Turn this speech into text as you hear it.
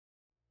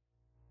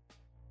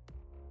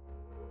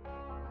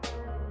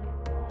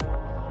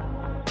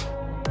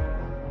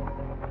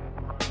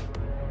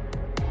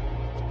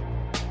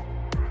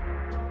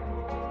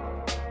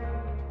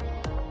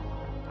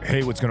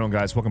Hey, what's going on,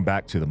 guys? Welcome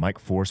back to the Mike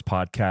Force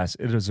Podcast.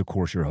 It is, of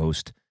course, your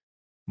host,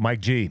 Mike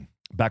G,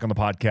 back on the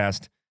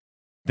podcast.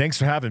 Thanks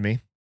for having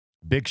me.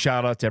 Big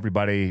shout out to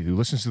everybody who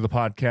listens to the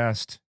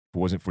podcast. If it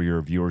wasn't for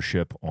your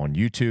viewership on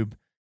YouTube,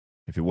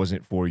 if it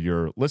wasn't for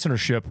your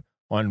listenership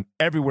on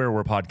everywhere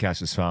where a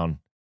podcast is found,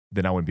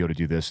 then I wouldn't be able to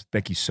do this.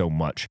 Thank you so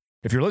much.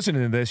 If you're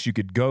listening to this, you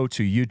could go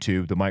to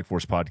YouTube, the Mike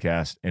Force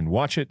Podcast, and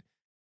watch it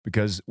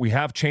because we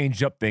have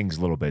changed up things a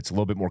little bit. It's a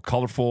little bit more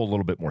colorful, a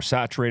little bit more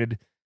saturated.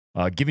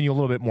 Giving you a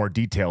little bit more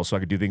detail so I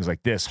could do things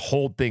like this,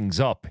 hold things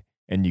up,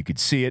 and you could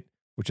see it,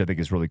 which I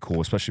think is really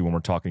cool, especially when we're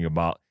talking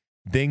about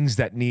things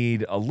that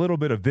need a little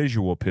bit of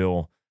visual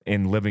appeal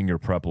in living your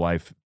prep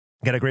life.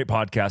 Got a great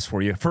podcast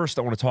for you. First,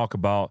 I want to talk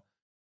about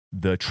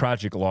the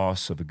tragic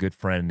loss of a good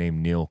friend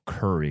named Neil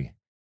Curry.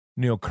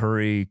 Neil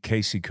Curry,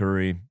 Casey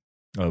Curry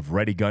of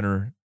Ready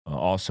Gunner,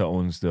 also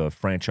owns the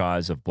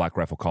franchise of Black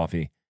Rifle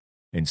Coffee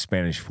and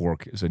Spanish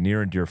Fork, is a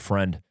near and dear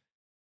friend.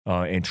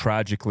 And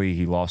tragically,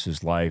 he lost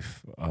his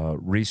life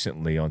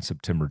recently on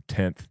September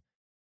 10th,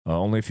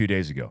 only a few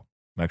days ago.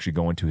 I'm actually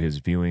going to his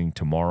viewing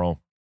tomorrow.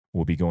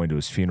 We'll be going to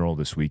his funeral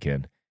this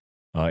weekend.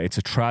 It's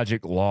a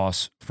tragic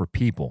loss for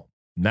people,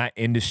 not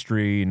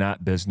industry,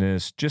 not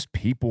business, just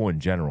people in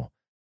general.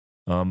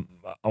 I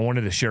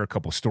wanted to share a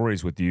couple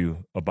stories with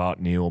you about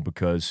Neil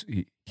because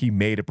he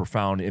made a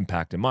profound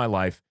impact in my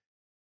life,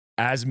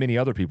 as many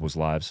other people's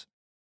lives,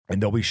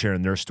 and they'll be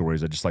sharing their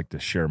stories. I'd just like to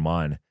share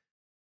mine.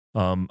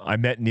 I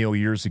met Neil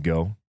years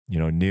ago. You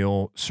know,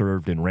 Neil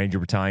served in Ranger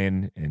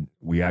Battalion, and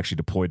we actually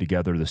deployed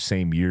together the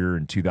same year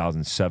in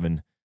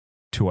 2007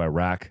 to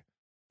Iraq.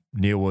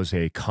 Neil was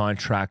a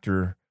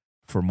contractor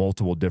for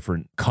multiple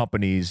different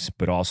companies,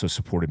 but also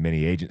supported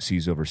many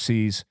agencies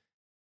overseas.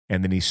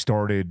 And then he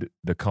started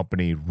the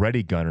company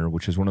Ready Gunner,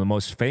 which is one of the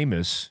most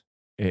famous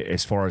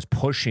as far as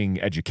pushing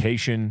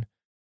education,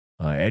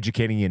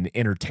 educating and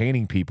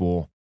entertaining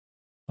people.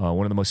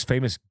 One of the most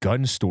famous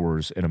gun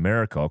stores in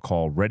America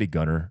called Ready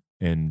Gunner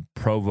in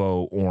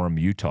Provo,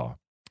 Orem, Utah.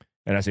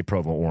 And I say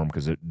Provo, Orem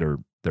because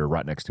they're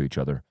right next to each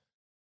other.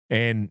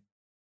 And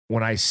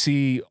when I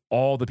see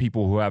all the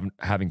people who have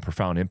having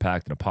profound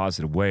impact in a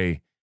positive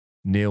way,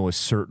 Neil is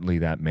certainly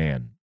that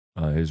man.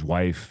 His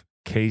wife,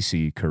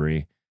 Casey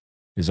Curry,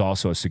 is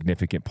also a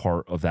significant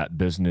part of that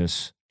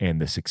business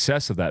and the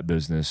success of that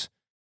business,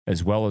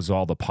 as well as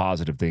all the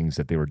positive things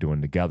that they were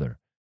doing together.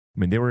 I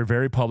mean, they were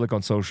very public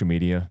on social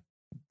media.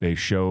 They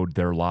showed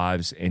their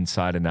lives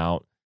inside and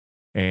out,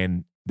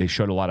 and they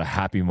showed a lot of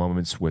happy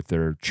moments with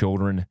their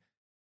children.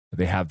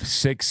 They have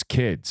 6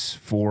 kids,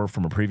 4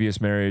 from a previous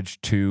marriage,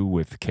 2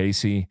 with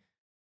Casey,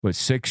 but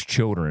 6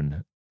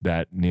 children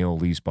that Neil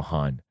leaves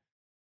behind.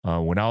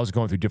 When I was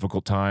going through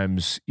difficult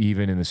times,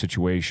 even in the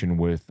situation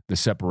with the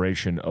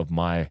separation of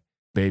my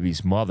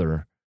baby's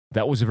mother,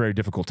 that was a very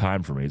difficult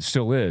time for me. It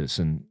still is,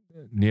 and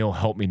Neil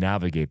helped me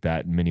navigate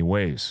that in many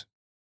ways.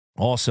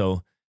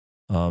 Also,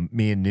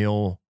 me and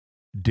Neil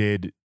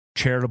did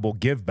charitable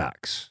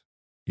givebacks.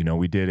 You know,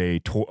 we did a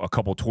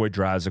couple toy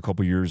drives a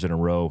couple years in a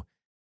row,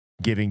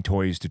 giving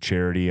toys to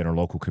charity in our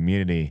local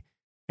community.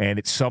 And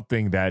it's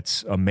something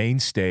that's a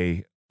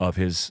mainstay of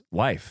his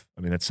life.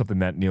 I mean, that's something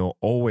that Neil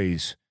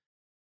always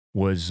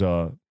was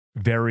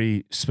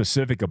very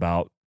specific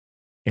about.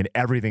 In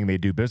everything they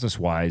do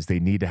business-wise, they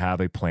need to have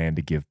a plan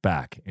to give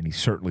back. And he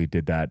certainly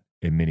did that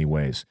in many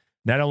ways.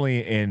 Not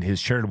only in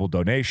his charitable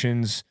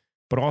donations,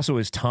 but also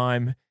his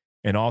time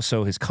and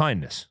also his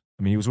kindness.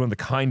 I mean, he was one of the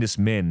kindest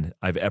men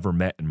I've ever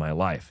met in my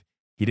life.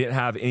 He didn't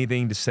have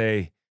anything to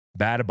say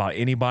bad about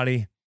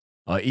anybody,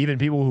 even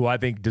people who I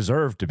think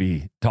deserve to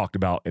be talked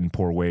about in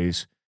poor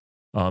ways.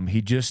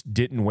 He just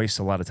didn't waste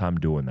a lot of time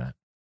doing that.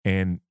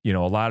 And, you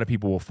know, a lot of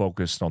people will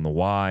focus on the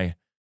why.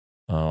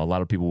 A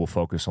lot of people will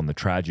focus on the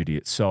tragedy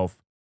itself.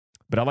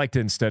 But I like to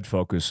instead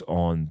focus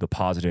on the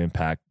positive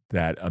impact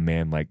that a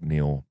man like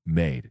Neil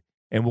made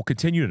and will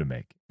continue to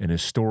make in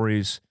his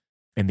stories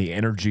and the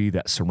energy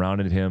that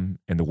surrounded him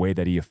and the way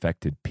that he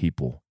affected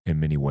people in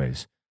many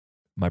ways.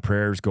 My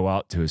prayers go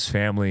out to his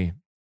family,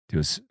 to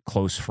his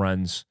close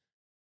friends.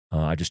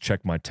 I just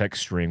checked my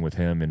text string with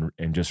him,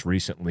 and just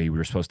recently we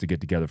were supposed to get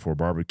together for a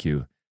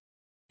barbecue,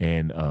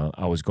 and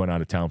I was going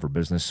out of town for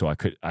business, so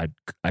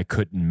I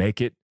couldn't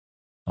make it,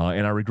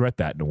 and I regret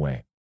that in a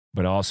way.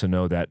 But I also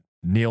know that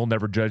Neil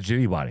never judged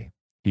anybody.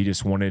 He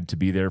just wanted to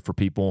be there for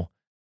people,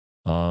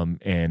 and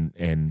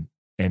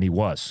he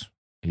was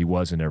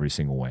in every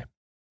single way.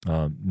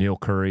 Neil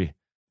Curry,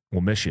 we'll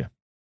miss you.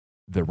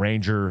 The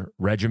Ranger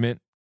Regiment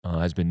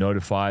has been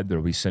notified.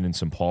 They'll be sending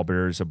some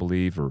pallbearers, I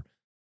believe, or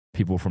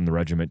people from the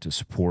regiment to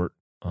support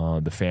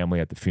the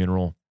family at the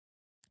funeral.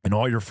 And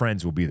all your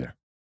friends will be there.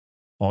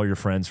 All your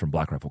friends from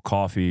Black Rifle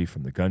Coffee,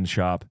 from the gun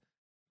shop,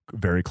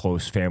 very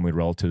close family,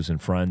 relatives,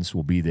 and friends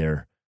will be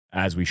there,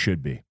 as we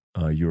should be.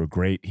 You're a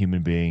great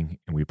human being,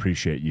 and we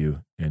appreciate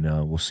you. And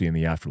we'll see you in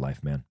the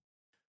afterlife, man.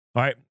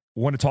 All right. I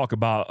want to talk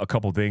about a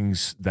couple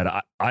things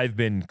that I've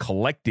been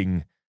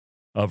collecting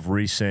of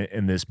recent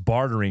in this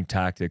bartering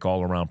tactic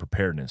all around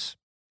preparedness.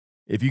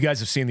 If you guys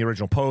have seen the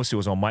original post, it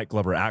was on Mike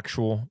Glover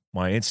Actual,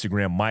 my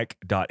Instagram,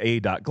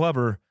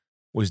 mike.a.glover.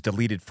 was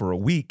deleted for a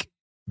week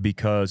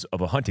because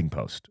of a hunting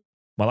post.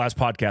 My last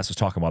podcast was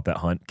talking about that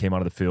hunt. Came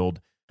out of the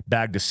field,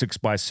 bagged a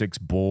 6x6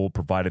 bull,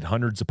 provided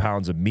hundreds of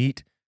pounds of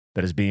meat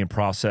that is being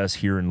processed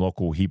here in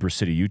local Heber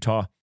City,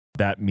 Utah.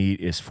 That meat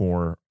is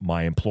for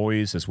my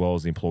employees as well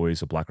as the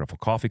employees of Black Rifle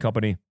Coffee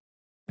Company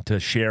to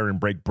share and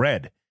break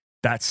bread.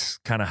 That's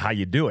kind of how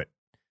you do it.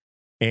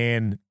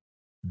 And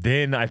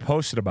then I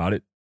posted about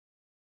it,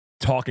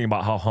 talking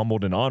about how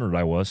humbled and honored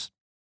I was.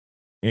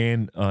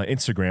 And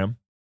Instagram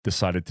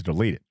decided to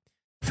delete it.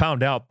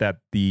 Found out that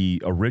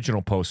the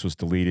original post was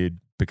deleted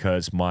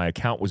because my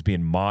account was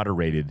being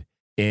moderated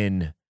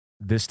in,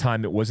 this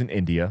time it wasn't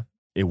India,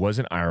 it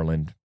wasn't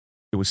Ireland,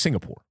 it was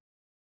Singapore.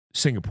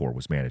 Singapore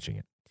was managing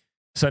it.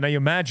 So now you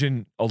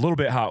imagine a little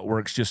bit how it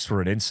works just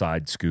for an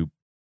inside scoop.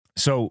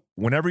 So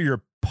whenever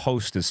your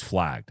post is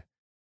flagged,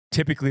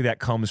 typically that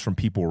comes from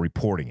people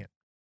reporting it.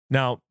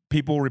 Now,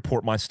 people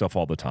report my stuff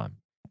all the time.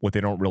 What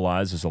they don't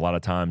realize is a lot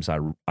of times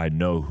I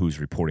know who's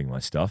reporting my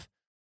stuff,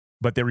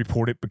 but they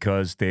report it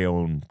because they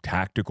own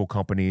tactical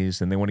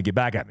companies and they want to get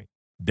back at me.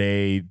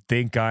 They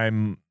think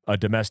I'm a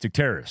domestic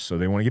terrorist, so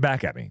they want to get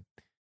back at me.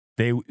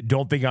 They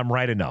don't think I'm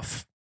right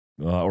enough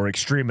or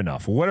extreme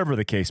enough, whatever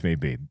the case may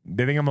be.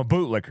 They think I'm a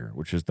bootlicker,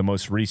 which is the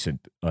most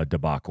recent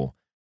debacle.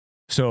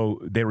 So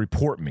they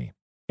report me.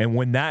 And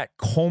when that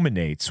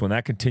culminates, when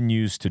that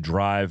continues to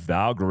drive the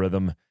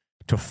algorithm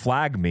to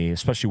flag me,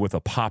 especially with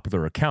a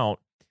popular account,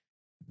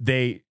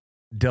 they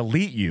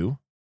delete you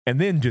and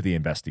then do the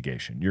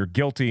investigation. You're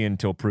guilty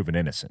until proven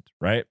innocent,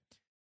 right?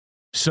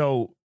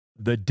 So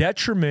the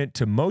detriment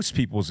to most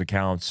people's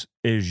accounts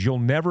is you'll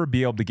never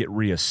be able to get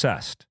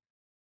reassessed,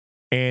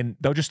 and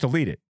they'll just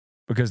delete it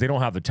because they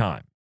don't have the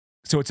time.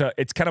 So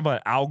it's kind of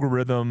an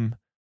algorithm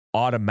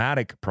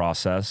automatic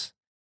process,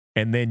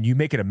 and then you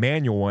make it a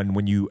manual one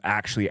when you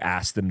actually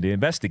ask them to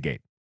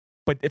investigate.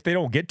 But if they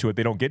don't get to it,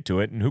 they don't get to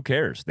it, and who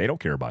cares? They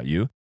don't care about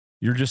you.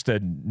 You're just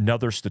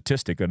another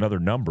statistic, another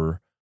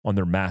number on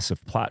their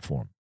massive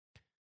platform.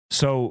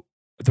 So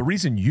the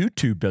reason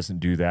YouTube doesn't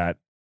do that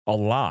a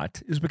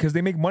lot is because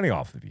they make money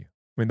off of you.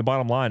 I mean, the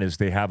bottom line is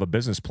they have a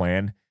business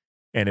plan,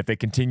 and if they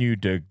continue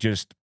to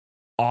just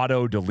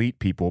auto-delete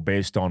people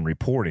based on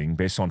reporting,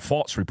 based on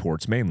false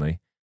reports mainly,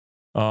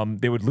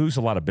 they would lose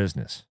a lot of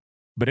business.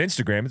 But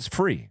Instagram, it's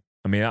free.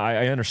 I mean,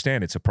 I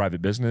understand it's a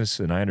private business,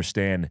 and I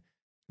understand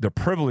the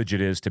privilege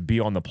it is to be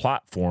on the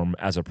platform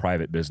as a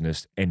private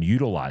business and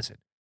utilize it.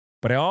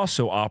 But I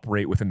also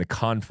operate within the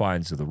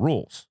confines of the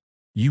rules.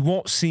 You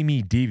won't see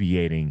me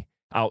deviating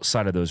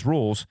outside of those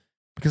rules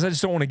because I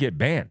just don't want to get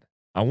banned.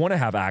 I want to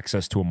have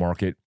access to a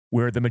market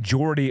where the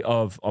majority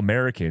of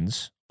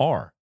Americans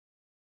are.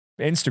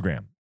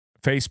 Instagram,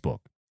 Facebook,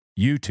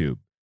 YouTube,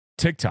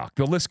 TikTok,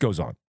 the list goes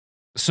on.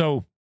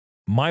 So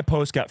my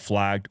post got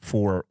flagged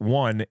for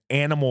one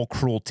animal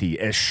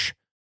cruelty-ish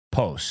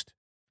post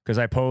because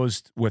I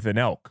posed with an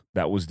elk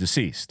that was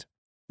deceased.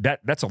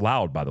 That's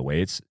allowed, by the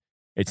way.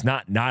 It's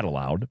not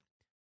allowed,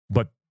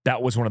 but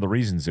that was one of the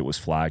reasons it was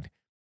flagged.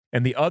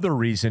 And the other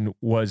reason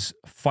was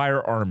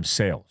firearm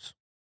sales,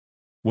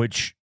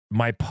 which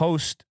my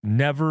post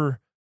never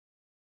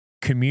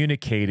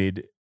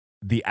communicated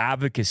the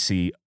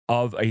advocacy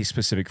of a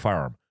specific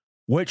firearm,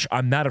 which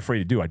I'm not afraid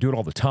to do. I do it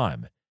all the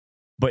time.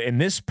 But in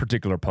this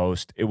particular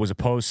post, it was a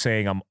post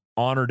saying, I'm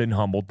honored and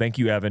humbled. Thank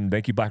you, Evan.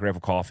 Thank you, Black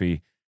Rifle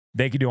Coffee.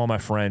 Thank you to all my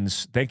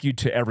friends. Thank you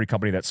to every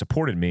company that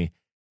supported me.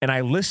 And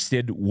I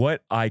listed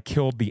what I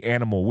killed the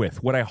animal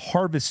with, what I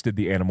harvested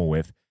the animal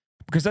with,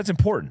 because that's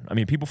important. I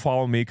mean, people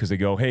follow me because they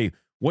go, hey,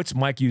 what's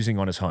Mike using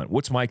on his hunt?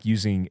 What's Mike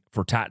using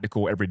for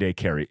tactical everyday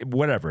carry?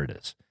 Whatever it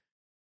is.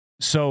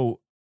 So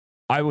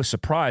I was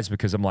surprised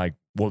because I'm like,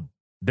 well,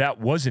 that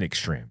wasn't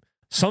extreme.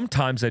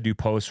 Sometimes I do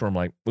posts where I'm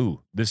like,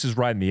 ooh, this is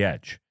riding the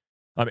edge.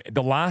 I mean,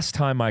 the last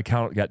time my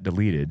account got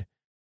deleted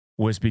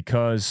was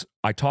because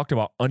I talked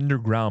about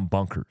underground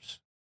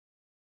bunkers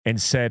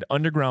and said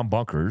underground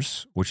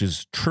bunkers, which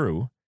is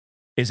true,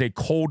 is a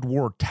Cold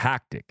War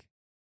tactic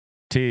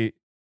to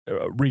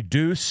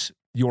reduce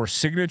your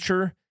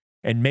signature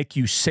and make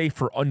you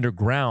safer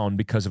underground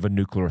because of a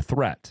nuclear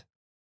threat,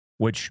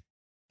 which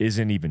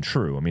isn't even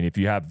true. I mean, if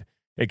you have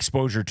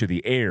exposure to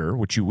the air,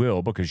 which you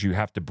will because you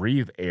have to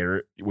breathe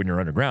air when you're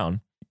underground,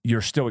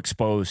 you're still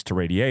exposed to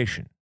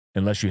radiation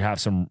unless you have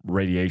some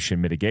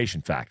radiation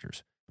mitigation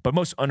factors. But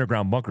most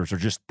underground bunkers are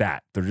just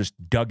that. They're just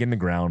dug in the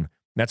ground.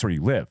 That's where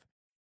you live.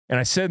 And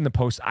I said in the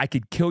post, I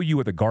could kill you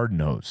with a garden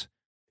hose.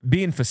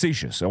 Being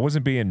facetious. I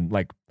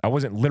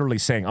wasn't literally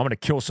saying I'm going to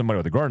kill somebody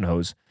with a garden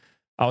hose.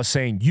 I was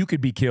saying you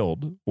could be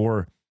killed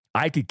or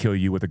I could kill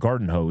you with a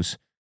garden hose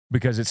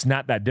because it's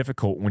not that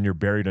difficult when you're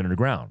buried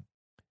underground.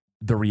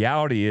 The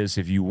reality is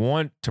if you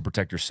want to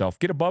protect yourself,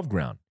 get above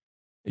ground.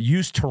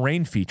 Use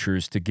terrain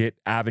features to get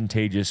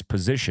advantageous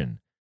position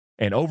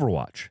and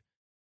overwatch.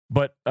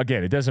 But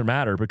again, it doesn't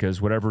matter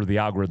because whatever the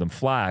algorithm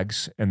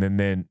flags and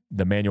then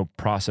the manual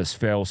process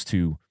fails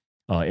to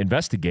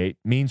investigate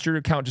means your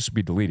account just will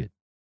be deleted.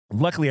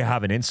 Luckily, I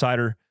have an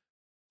insider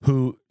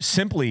who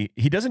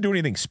he doesn't do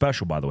anything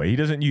special, by the way. He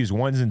doesn't use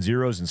ones and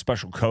zeros and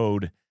special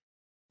code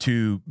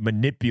to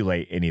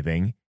manipulate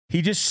anything.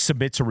 he just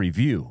submits a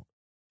review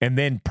and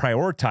then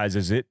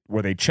prioritizes it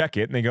where they check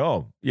it and they go,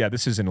 oh, yeah,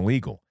 this isn't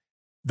illegal.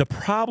 The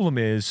problem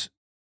is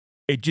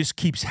it just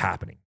keeps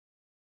happening.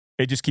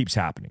 It just keeps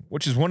happening,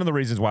 which is one of the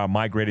reasons why I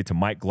migrated to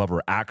Mike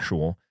Glover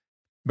Actual,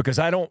 because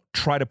I don't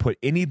try to put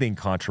anything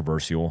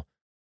controversial,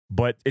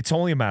 but it's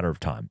only a matter of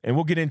time. And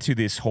we'll get into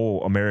this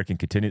whole American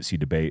contingency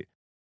debate,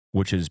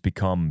 which has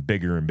become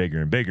bigger and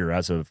bigger and bigger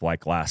as of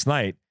like last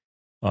night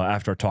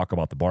after I talk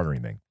about the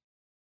bartering thing.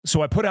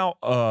 So I put out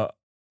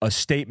a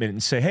statement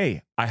and say,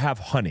 hey, I have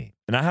honey,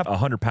 and I have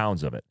 100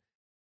 pounds of it.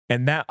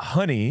 And that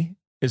honey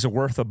is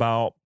worth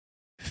about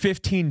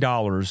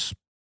 $15.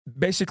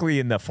 Basically,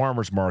 in the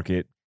farmer's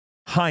market,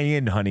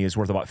 high-end honey is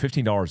worth about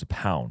 $15 a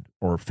pound,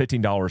 or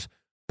 $15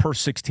 per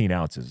 16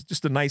 ounces.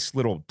 Just a nice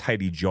little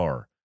tidy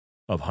jar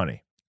of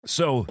honey.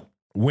 So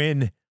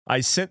when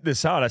I sent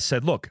this out, I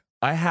said, look,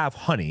 I have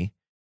honey,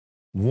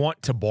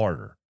 want to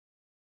barter.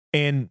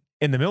 And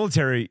in the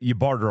military, you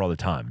barter all the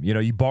time. You know,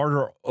 you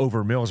barter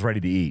over meals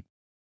ready to eat.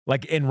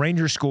 Like in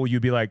Ranger School,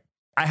 you'd be like,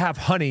 I have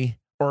honey,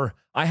 or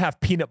I have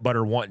peanut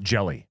butter, want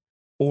jelly,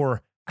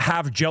 or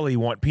have jelly,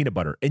 want peanut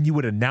butter. And you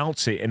would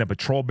announce it in a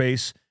patrol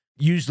base,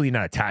 usually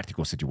not a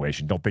tactical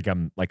situation. Don't think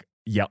I'm like,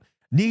 yeah,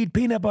 need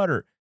peanut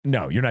butter.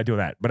 No, you're not doing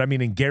that. But I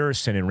mean, in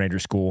garrison in Ranger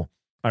School,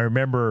 I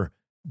remember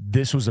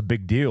this was a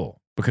big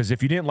deal, because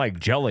if you didn't like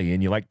jelly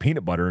and you like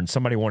peanut butter and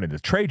somebody wanted to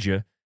trade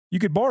you, you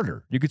could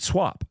barter, you could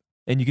swap,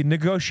 and you could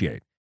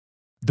negotiate.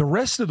 The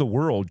rest of the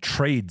world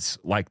trades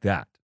like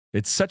that.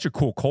 It's such a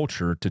cool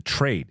culture to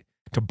trade,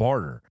 to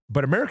barter.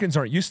 But Americans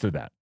aren't used to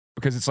that,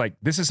 because it's like,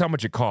 this is how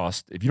much it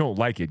costs. If you don't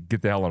like it,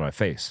 get the hell out of my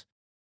face.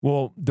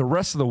 Well, the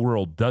rest of the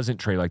world doesn't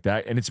trade like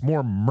that, and it's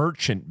more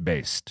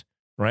merchant-based,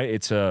 right?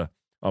 It's a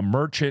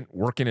merchant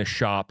working a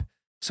shop.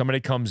 Somebody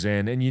comes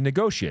in and you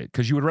negotiate,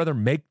 because you would rather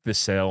make the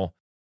sale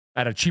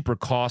at a cheaper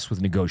cost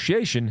with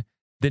negotiation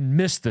than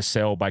miss the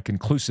sale by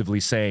conclusively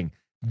saying,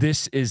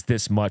 this is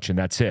this much and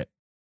that's it.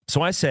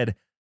 So I said,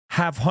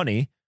 have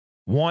honey,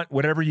 want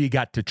whatever you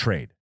got to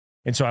trade.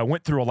 And so I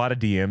went through a lot of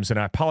DMs, and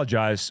I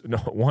apologize. No,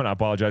 one, I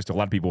apologize to a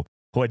lot of people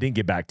who I didn't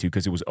get back to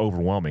because it was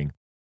overwhelming.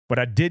 But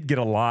I did get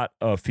a lot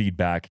of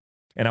feedback,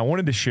 and I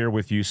wanted to share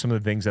with you some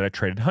of the things that I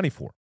traded honey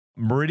for.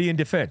 Meridian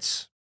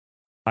Defense.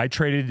 I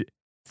traded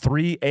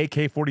 3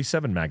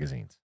 AK-47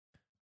 magazines.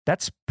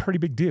 That's a pretty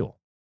big deal.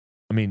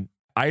 I mean,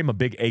 I am a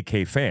big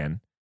AK fan,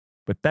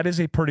 but that is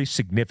a pretty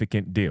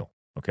significant deal,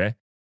 okay?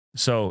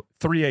 So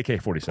 3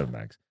 AK-47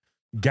 mags.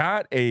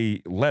 Got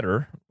a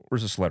letter.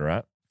 Where's this letter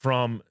at?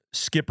 From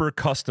Skipper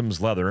Customs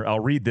Leather. I'll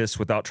read this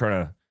without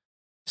trying to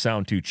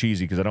sound too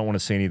cheesy, because I don't want to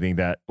say anything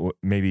that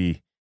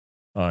maybe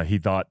he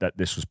thought that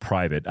this was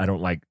private. I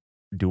don't like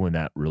doing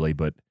that, really.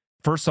 But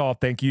first off,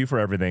 thank you for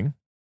everything.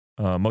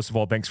 Most of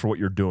all, thanks for what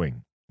you're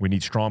doing. We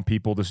need strong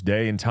people this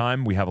day and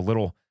time. We have a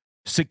little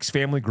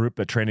 6-family group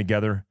that train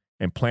together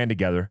and plan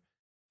together.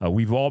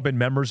 We've all been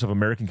members of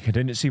American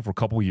Contingency for a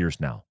couple of years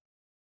now.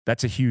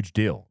 That's a huge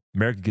deal.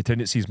 American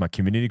Contingency is my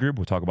community group.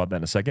 We'll talk about that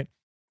in a second.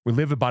 We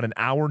live about an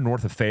hour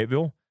north of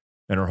Fayetteville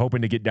and are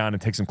hoping to get down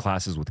and take some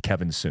classes with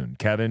Kevin soon.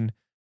 Kevin,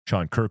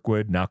 Sean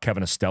Kirkwood, now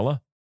Kevin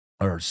Estella,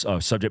 our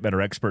subject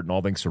matter expert in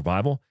all things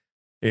survival,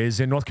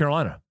 is in North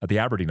Carolina at the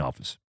Aberdeen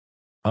office.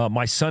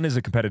 My son is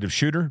a competitive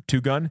shooter,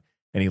 2-gun,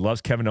 and he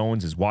loves Kevin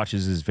Owens,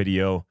 watches his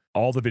video,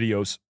 all the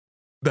videos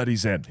that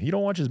he's in. He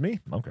don't watch as me?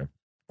 Okay.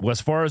 Well,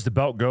 as far as the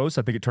belt goes,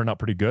 I think it turned out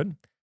pretty good.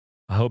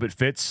 I hope it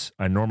fits.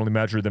 I normally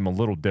measure them a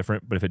little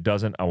different, but if it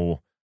doesn't, I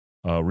will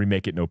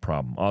remake it, no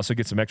problem. I'll also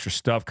get some extra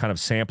stuff, kind of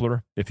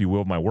sampler, if you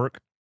will, of my work.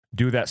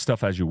 Do that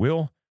stuff as you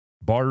will.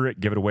 Barter it,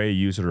 give it away,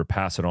 use it, or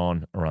pass it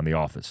on around the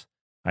office.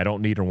 I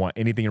don't need or want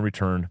anything in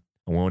return.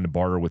 I'm willing to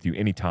barter with you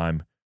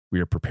anytime. We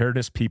are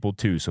preparedness people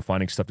too, so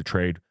finding stuff to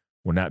trade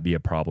will not be a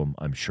problem,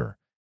 I'm sure.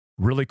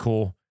 Really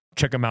cool.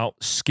 Check them out.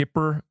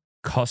 Skipper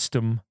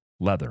Custom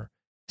Leather.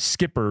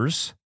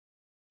 Skipper's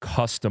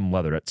Custom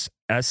Leather. It's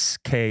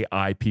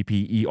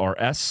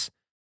SKIPPERS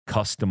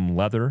Custom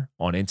Leather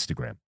on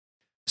Instagram.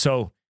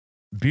 So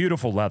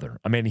beautiful leather.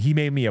 I mean, he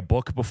made me a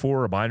book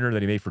before, a binder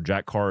that he made for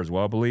Jack Carr as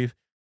well, I believe.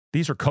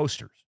 These are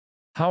coasters.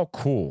 How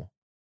cool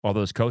are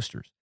those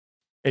coasters?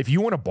 If you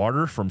want to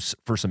barter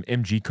for some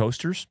MG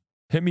coasters,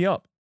 hit me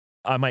up.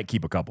 I might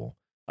keep a couple.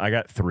 I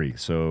got 3,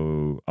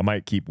 so I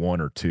might keep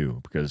 1 or 2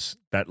 because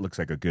that looks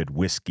like a good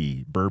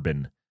whiskey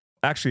bourbon.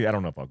 Actually, I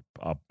don't know if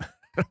I'll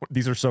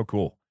these are so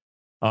cool.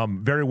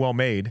 Very well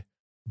made.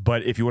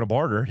 But if you want to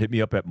barter, hit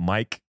me up at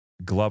Mike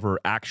Glover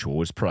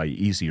Actual. It's probably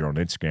easier on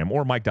Instagram,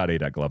 or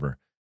Mike.a.glover,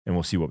 and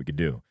we'll see what we can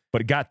do.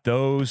 But got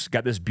those,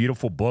 got this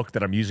beautiful book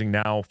that I'm using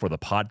now for the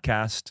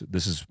podcast.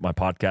 This is my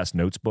podcast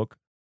notes book.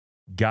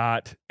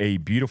 Got a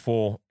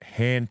beautiful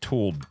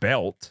hand-tooled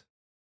belt,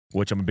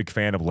 which I'm a big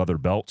fan of leather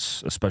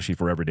belts, especially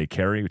for everyday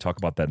carry. We talk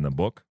about that in the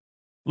book.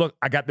 Look,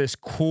 I got this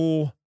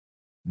cool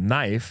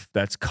knife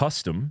that's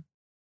custom.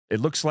 It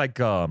looks like,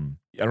 I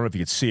don't know if you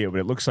can see it,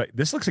 but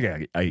this looks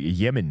like a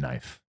Yemen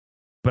knife.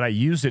 But I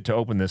used it to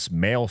open this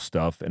mail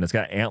stuff, and it's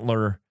got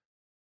antler,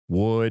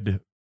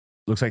 wood,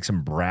 looks like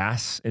some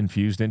brass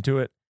infused into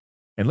it,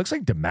 and looks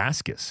like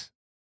Damascus.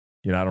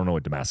 I don't know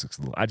what Damascus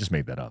looks like. I just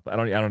made that up.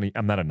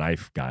 I'm not a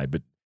knife guy,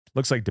 but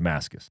looks like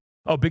Damascus.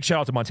 Oh, big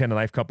shout out to Montana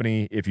Knife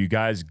Company. If you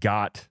guys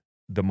got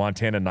the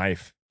Montana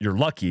knife, you're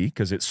lucky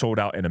because it sold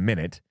out in a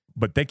minute.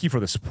 But thank you for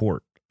the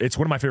support. It's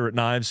one of my favorite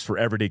knives for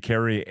everyday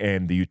carry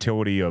and the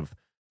utility of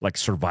like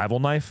survival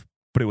knife,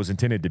 but it was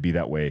intended to be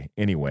that way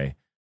anyway.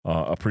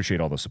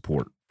 Appreciate all the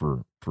support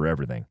for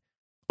everything.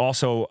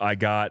 Also, I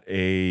got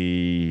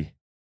a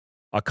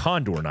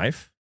Condor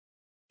knife.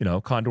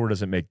 Condor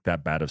doesn't make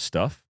that bad of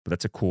stuff, but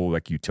that's a cool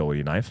like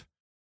utility knife.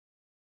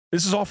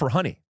 This is all for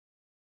honey.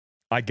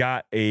 I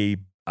got I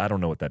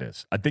don't know what that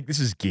is. I think this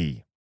is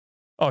ghee.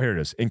 Oh, here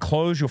it is.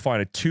 Enclosed, you'll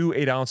find 2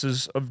 8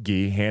 ounces of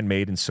ghee,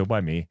 handmade and sealed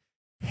by me.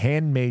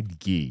 Handmade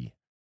ghee.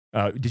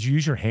 Did you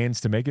use your hands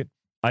to make it?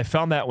 I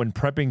found that when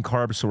prepping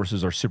carb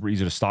sources are super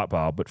easy to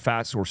stockpile, but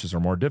fat sources are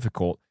more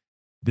difficult,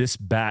 this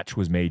batch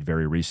was made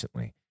very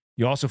recently.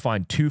 You also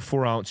find 2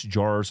 4-ounce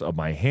jars of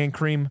my hand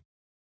cream.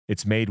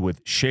 It's made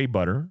with shea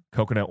butter,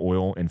 coconut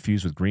oil,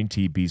 infused with green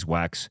tea,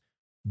 beeswax,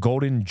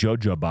 golden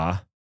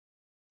jojoba,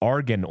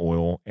 argan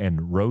oil,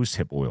 and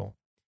rosehip oil.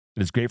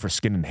 It is great for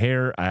skin and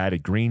hair. I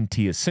added green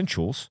tea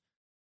essentials.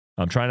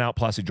 I'm trying out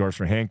plastic jars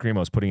for hand cream.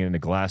 I was putting it in a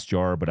glass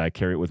jar, but I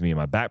carry it with me in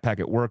my backpack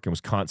at work and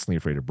was constantly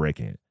afraid of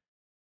breaking it.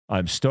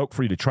 I'm stoked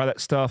for you to try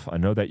that stuff. I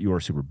know that you are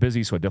super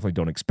busy, so I definitely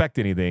don't expect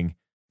anything.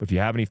 But if you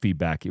have any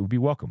feedback, it would be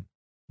welcome.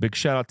 Big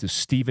shout out to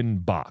Stephen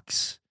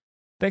Box.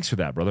 Thanks for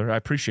that, brother. I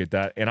appreciate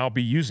that, and I'll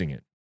be using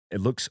it.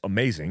 It looks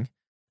amazing,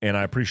 and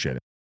I appreciate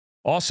it.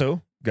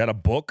 Also, got a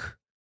book,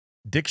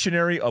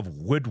 Dictionary of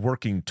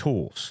Woodworking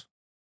Tools.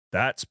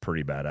 That's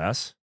pretty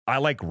badass. I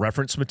like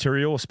reference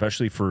material,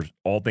 especially for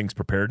all things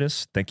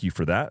preparedness. Thank you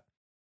for that.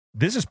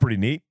 This is pretty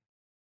neat.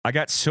 I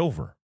got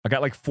silver. I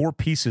got like 4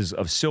 pieces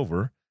of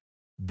silver.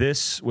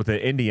 This with an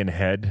Indian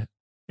head,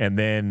 and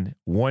then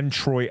 1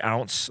 troy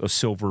ounce of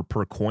silver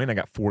per coin. I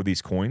got 4 of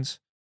these coins.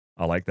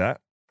 I like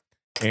that.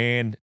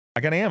 And I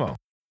got ammo.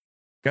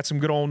 Got some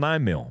good old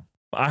 9mm.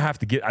 I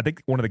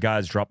think one of the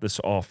guys dropped this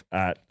off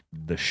at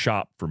the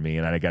shop for me,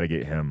 and I got to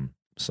get him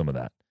some of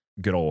that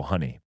good old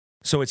honey.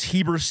 So it's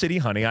Heber City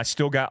honey. I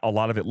still got a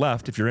lot of it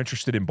left. If you're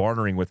interested in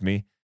bartering with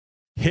me,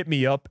 hit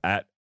me up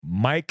at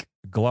Mike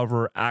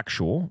Glover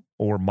Actual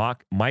or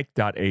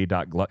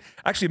mike.a.glove.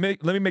 Actually,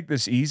 let me make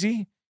this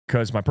easy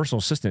because my personal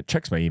assistant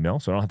checks my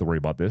email, so I don't have to worry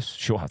about this.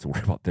 She'll have to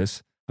worry about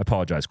this. I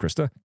apologize,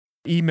 Krista.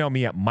 Email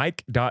me at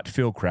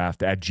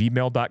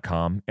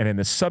mike.fieldcraft@gmail.com, and in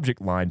the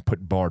subject line,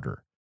 put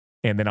barter.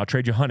 And then I'll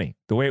trade you honey.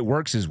 The way it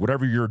works is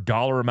whatever your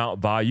dollar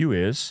amount value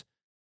is,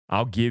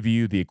 I'll give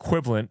you the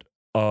equivalent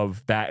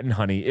of that in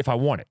honey if I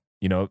want it.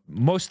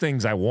 Most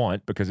things I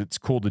want because it's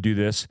cool to do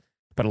this,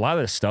 but a lot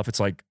of this stuff,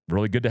 it's like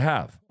really good to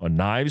have.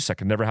 Knives, I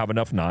can never have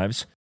enough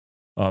knives.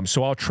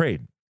 So I'll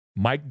trade.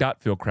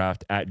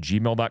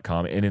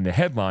 Mike.fieldcraft@gmail.com, and in the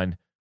headline,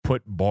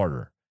 put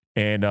barter.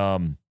 And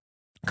a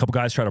couple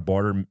guys try to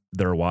barter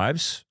their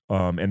wives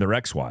and their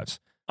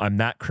ex-wives. I'm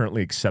not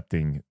currently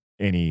accepting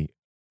any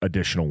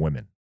additional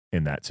women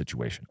in that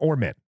situation, or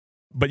men.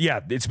 But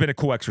yeah, it's been a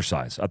cool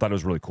exercise. I thought it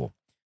was really cool.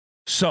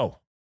 So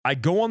I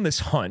go on this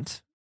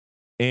hunt,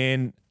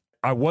 and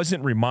I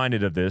wasn't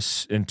reminded of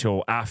this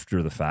until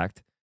after the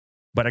fact,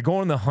 but I go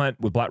on the hunt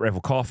with Black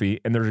Rifle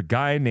Coffee, and there's a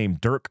guy named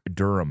Dirk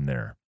Durham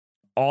there.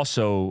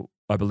 Also,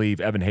 I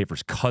believe Evan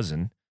Hafer's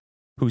cousin,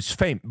 who's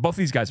famous. Both of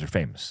these guys are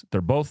famous.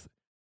 They're both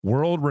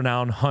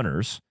world-renowned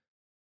hunters,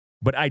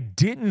 but I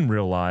didn't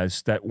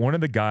realize that one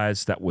of the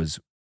guys that was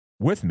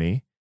with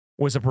me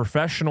was a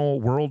professional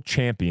world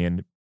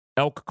champion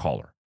elk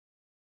caller.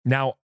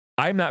 Now,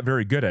 I'm not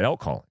very good at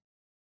elk calling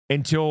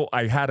until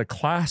I had a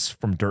class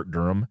from Dirk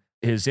Durham.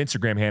 His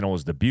Instagram handle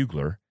is The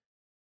Bugler,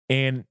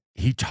 and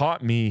he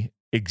taught me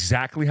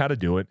exactly how to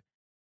do it,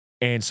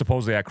 and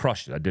supposedly I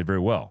crushed it. I did very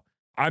well.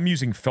 I'm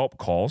using Phelps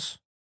calls,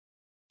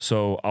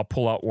 so I'll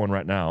pull out one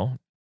right now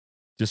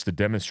just to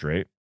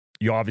demonstrate.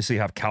 You obviously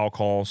have cow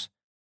calls,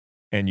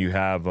 and you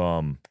have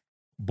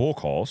bull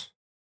calls,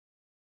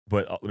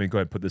 but let me go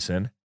ahead and put this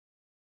in.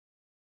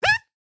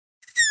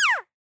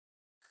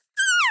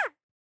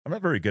 I'm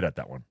not very good at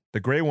that one. The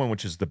gray one,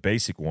 which is the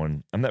basic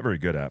one, I'm not very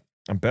good at.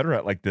 I'm better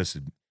at like this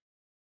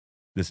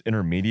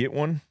intermediate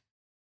one,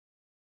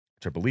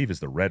 which I believe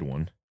is the red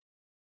one.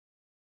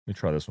 Let me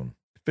try this one.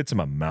 It fits in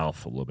my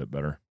mouth a little bit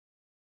better.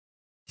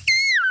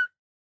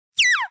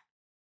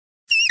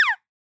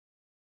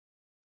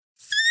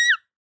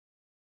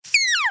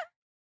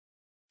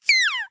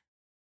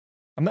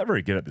 I'm not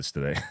very good at this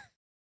today. Let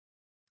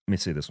me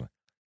see this one.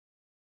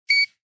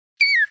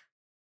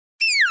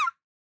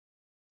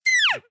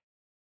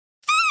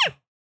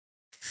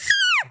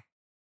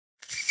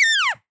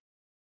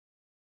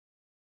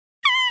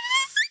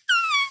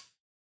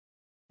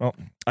 Well,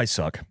 I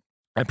suck.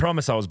 I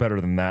promise I was better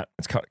than that.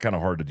 It's kind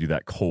of hard to do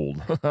that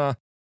cold. But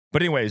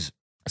anyways,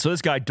 so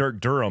this guy,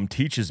 Dirk Durham,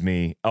 teaches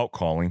me elk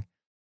calling,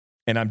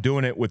 and I'm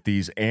doing it with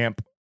these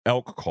amp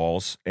elk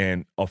calls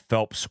and a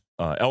Phelps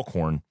elk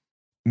horn.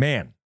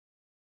 Man,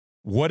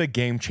 what a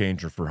game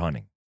changer for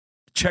hunting.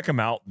 Check him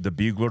out, The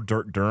Bugler,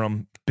 Dirk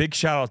Durham. Big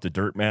shout out to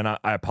Dirk, man. I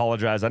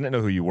apologize. I didn't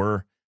know who you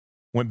were.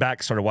 went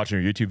back, started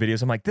watching your YouTube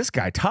videos. I'm like, this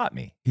guy taught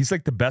me. He's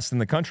like the best in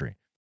the country.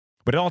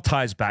 But it all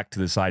ties back to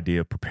this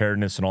idea of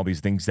preparedness and all these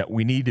things that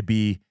we need to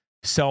be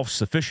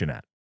self-sufficient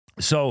at.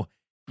 So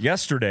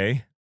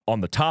yesterday,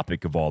 on the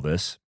topic of all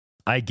this,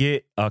 I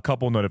get a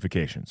couple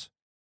notifications.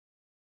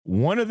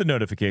 One of the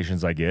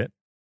notifications I get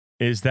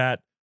is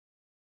that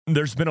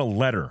there's been a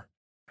letter,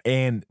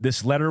 and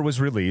this letter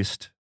was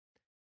released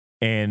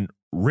and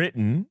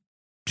written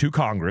to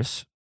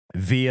Congress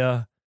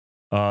via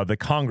the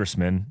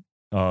congressman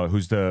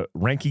who's the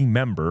ranking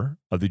member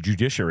of the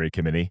Judiciary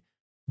Committee,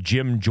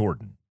 Jim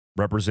Jordan,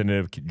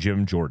 Representative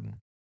Jim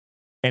Jordan.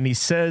 And he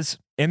says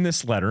in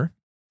this letter,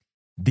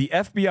 the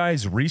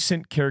FBI's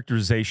recent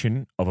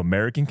characterization of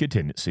American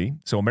contingency.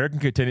 So American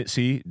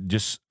contingency,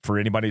 just for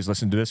anybody who's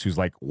listening to this who's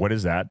like, what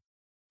is that?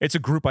 It's a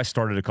group I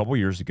started a couple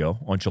years ago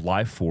on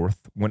July 4th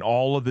when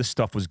all of this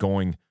stuff was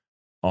going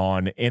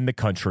on in the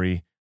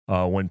country,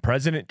 when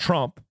President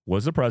Trump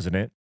was the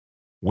president,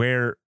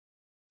 where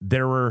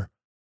there were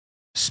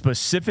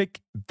specific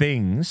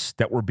things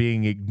that were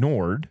being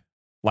ignored,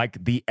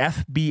 like the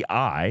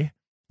FBI,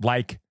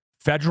 like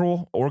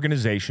federal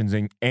organizations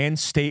and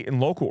state and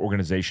local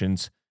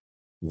organizations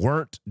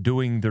weren't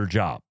doing their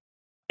job.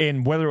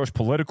 And whether it was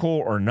political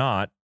or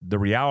not, the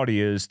reality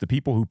is the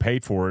people who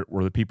paid for it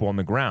were the people on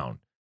the ground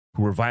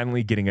who were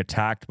violently getting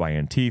attacked by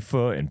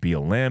Antifa and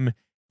BLM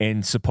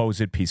in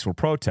supposed peaceful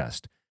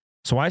protest.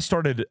 So I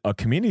started a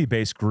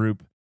community-based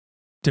group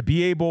to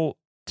be able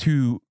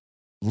to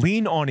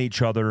lean on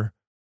each other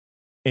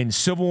in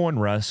civil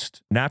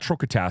unrest, natural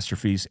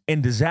catastrophes,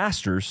 and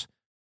disasters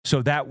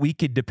so that we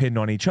could depend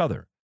on each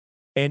other.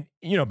 And,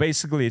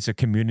 basically it's a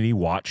community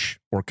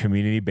watch or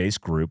community-based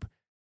group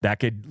that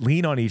could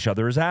lean on each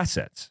other as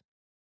assets.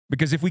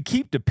 Because if we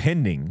keep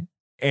depending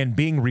and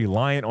being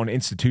reliant on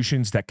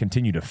institutions that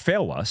continue to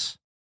fail us,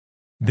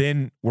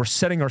 then we're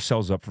setting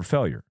ourselves up for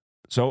failure.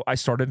 So I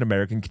started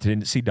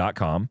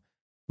AmericanContingency.com,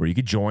 where you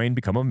could join,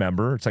 become a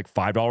member. It's like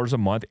 $5 a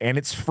month, and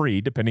it's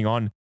free depending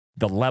on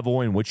the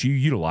level in which you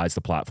utilize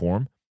the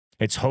platform.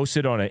 It's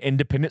hosted on an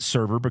independent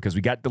server because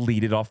we got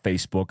deleted off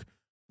Facebook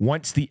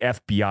once the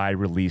FBI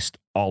released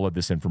all of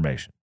this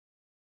information.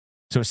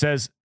 So it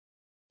says,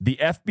 the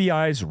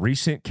FBI's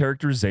recent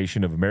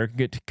characterization of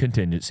American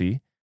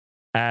Contingency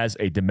as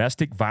a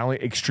domestic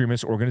violent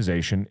extremist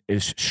organization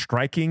is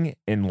striking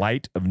in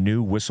light of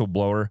new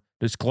whistleblower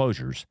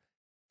disclosures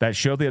that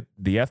show that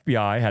the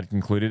FBI had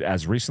concluded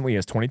as recently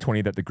as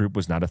 2020 that the group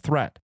was not a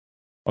threat.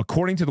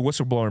 According to the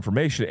whistleblower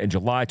information, in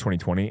July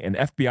 2020, an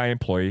FBI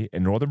employee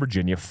in Northern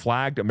Virginia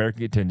flagged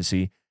American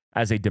Contingency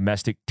as a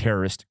domestic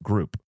terrorist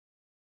group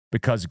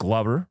because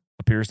Glover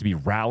appears to be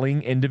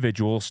rallying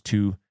individuals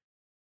to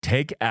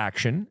take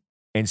action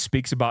and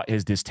speaks about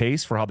his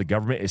distaste for how the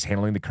government is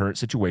handling the current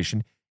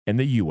situation in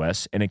the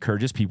U.S. and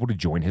encourages people to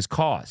join his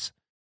cause.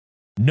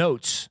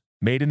 Notes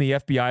made in the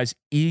FBI's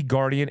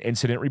eGuardian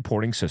incident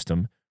reporting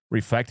system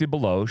reflected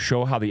below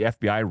show how the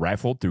FBI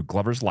rifled through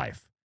Glover's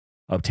life,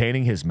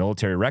 obtaining his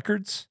military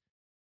records,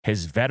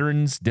 his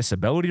veterans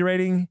disability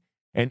rating,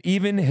 and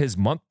even his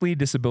monthly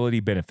disability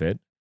benefit,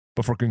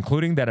 before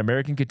concluding that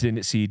American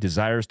Contingency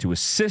desires to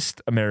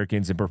assist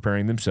Americans in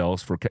preparing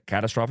themselves for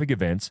catastrophic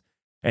events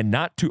and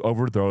not to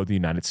overthrow the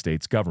United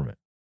States government.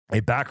 A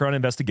background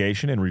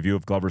investigation and review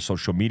of Glover's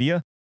social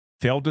media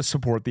failed to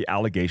support the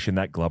allegation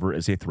that Glover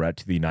is a threat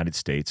to the United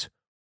States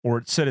or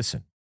its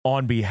citizen.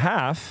 On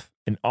behalf,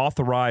 an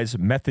authorized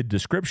method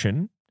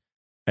description,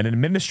 an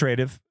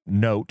administrative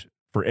note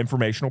for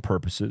informational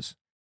purposes,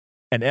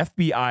 an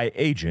FBI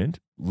agent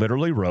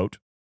literally wrote,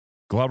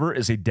 Glover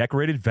is a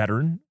decorated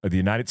veteran of the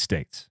United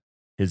States.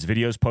 His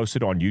videos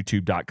posted on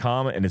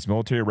YouTube.com and his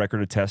military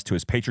record attest to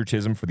his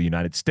patriotism for the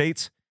United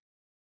States.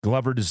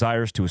 Glover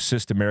desires to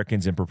assist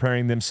Americans in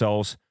preparing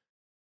themselves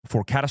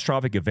for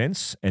catastrophic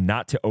events and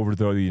not to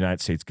overthrow the United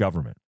States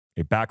government.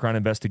 A background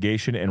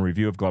investigation and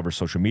review of Glover's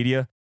social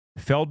media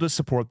failed to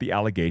support the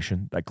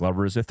allegation that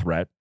Glover is a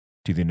threat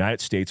to the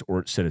United States or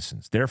its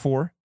citizens.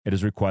 Therefore, it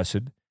is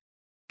requested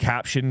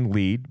caption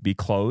lead be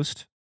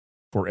closed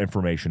for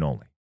information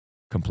only.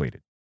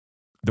 Completed.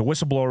 The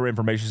whistleblower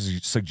information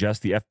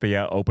suggests the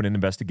FBI opened an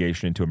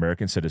investigation into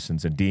American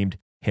citizens and deemed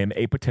him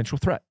a potential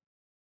threat.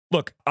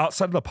 Look,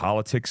 outside of the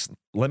politics,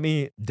 let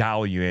me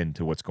dial you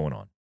into what's going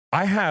on.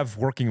 I have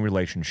working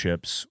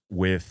relationships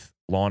with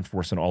law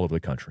enforcement all over the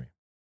country.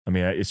 I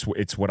mean,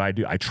 it's what I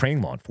do. I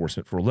train law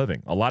enforcement for a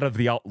living. A lot of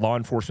the law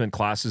enforcement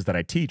classes that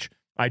I teach,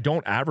 I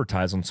don't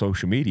advertise on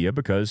social media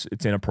because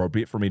it's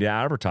inappropriate for me to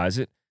advertise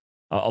it.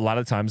 A lot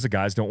of times the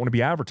guys don't want to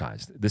be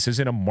advertised. This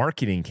isn't a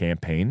marketing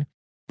campaign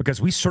because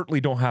we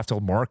certainly don't have to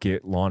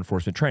market law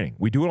enforcement training.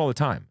 We do it all the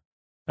time.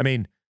 I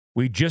mean,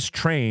 we just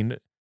trained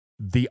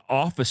the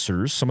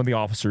officers, some of the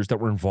officers that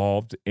were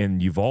involved in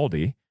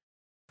Uvalde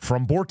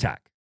from BORTAC.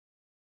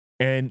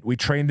 And we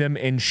trained them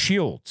in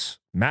shields.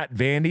 Matt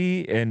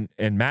Vandy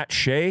and Matt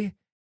Shea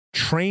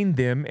trained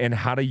them in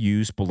how to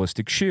use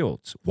ballistic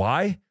shields.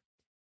 Why?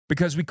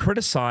 Because we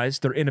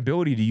criticized their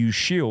inability to use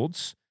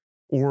shields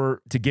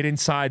or to get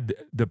inside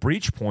the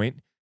breach point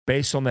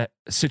based on that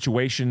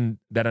situation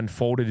that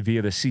unfolded via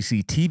the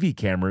CCTV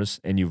cameras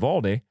in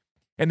Uvalde.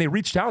 And they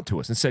reached out to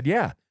us and said,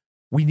 yeah,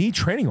 we need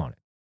training on it.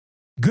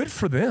 Good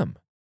for them.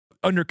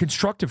 Under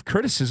constructive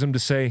criticism to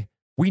say,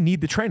 we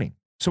need the training.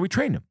 So we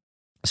trained them.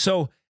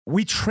 So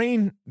we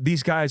train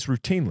these guys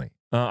routinely.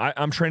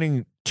 I'm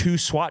training 2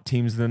 SWAT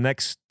teams in the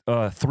next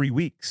 3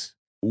 weeks.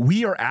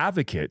 We are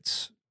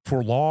advocates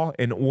for law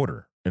and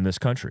order in this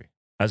country.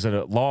 As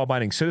a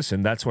law-abiding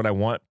citizen, that's what I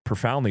want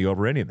profoundly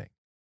over anything.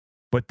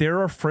 But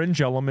there are fringe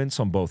elements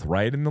on both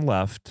right and the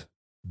left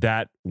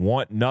that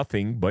want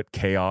nothing but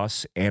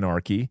chaos,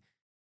 anarchy,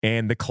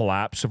 and the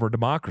collapse of our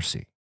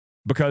democracy.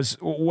 Because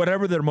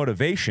whatever their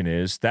motivation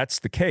is, that's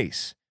the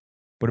case.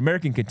 But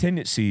American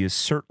Contingency is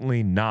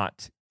certainly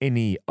not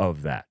any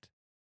of that.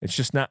 It's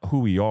just not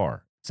who we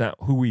are. It's not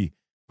who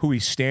we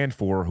stand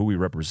for, who we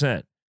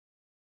represent.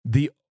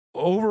 The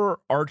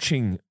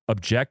overarching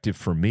objective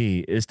for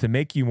me is to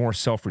make you more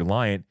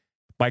self-reliant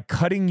by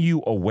cutting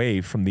you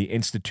away from the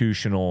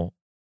institutional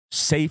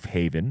safe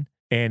haven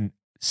and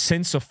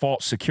sense of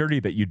false security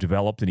that you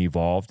developed and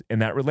evolved in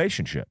that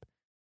relationship.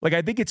 Like,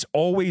 I think it's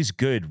always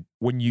good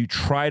when you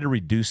try to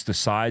reduce the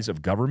size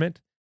of government,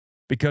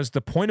 because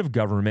the point of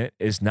government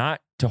is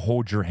not to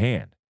hold your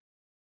hand.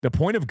 The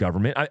point of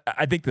government,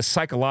 I think the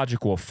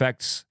psychological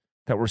effects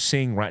that we're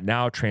seeing right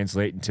now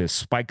translate into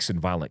spikes in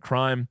violent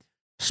crime,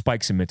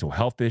 spikes in mental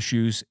health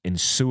issues, in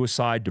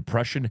suicide,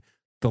 depression.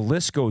 The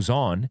list goes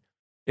on,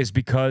 is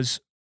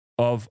because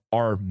of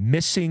our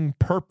missing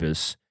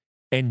purpose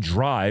and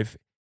drive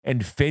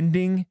and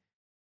fending,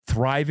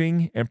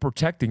 thriving, and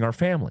protecting our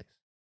families.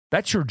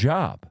 That's your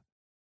job.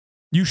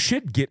 You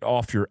should get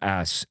off your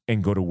ass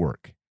and go to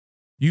work.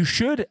 You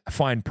should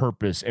find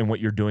purpose in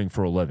what you're doing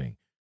for a living.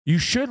 You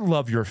should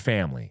love your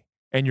family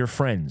and your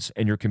friends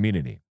and your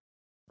community.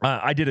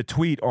 I did a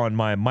tweet on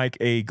my Mike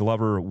A.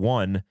 Glover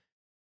 1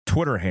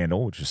 Twitter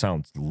handle, which I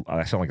sound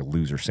like a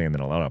loser saying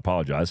that a lot. I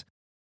apologize.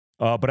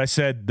 But I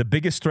said, the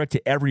biggest threat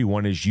to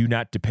everyone is you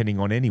not depending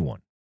on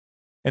anyone.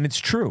 And it's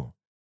true.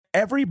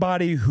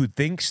 Everybody who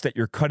thinks that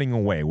you're cutting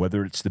away,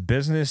 whether it's the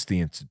business, the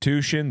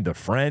institution, the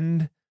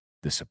friend,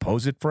 the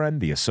supposed friend,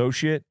 the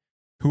associate,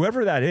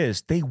 whoever that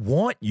is, they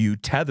want you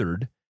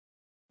tethered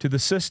to the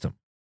system.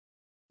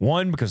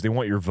 One, because they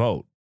want your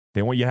vote.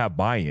 They want you to have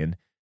buy-in.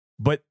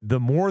 But the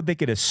more they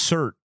could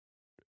assert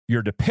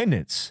your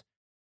dependence,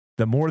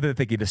 the more that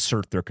they could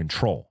assert their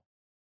control.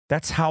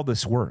 That's how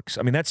this works.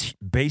 I mean, that's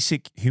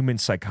basic human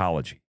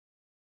psychology,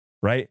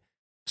 right?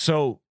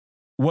 So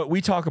what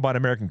we talk about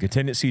American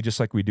Contingency, just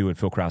like we do in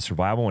Fieldcraft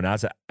Survival, and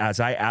as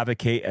I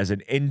advocate as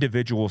an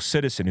individual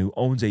citizen who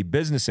owns a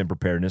business in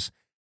preparedness,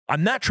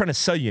 I'm not trying to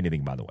sell you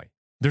anything, by the way.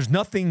 There's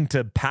nothing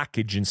to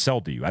package and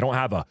sell to you. I don't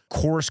have a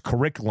course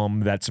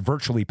curriculum that's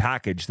virtually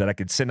packaged that I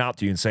could send out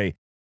to you and say,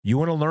 you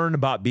want to learn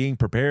about being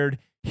prepared?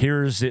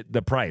 Here's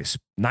the price,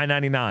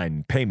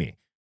 $9.99, pay me.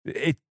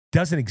 It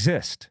doesn't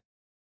exist.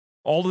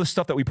 All of the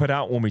stuff that we put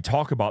out when we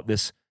talk about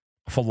this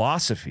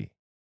philosophy,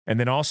 and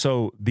then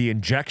also the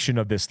injection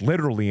of this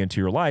literally into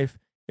your life,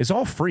 is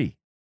all free.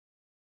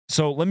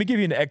 So let me give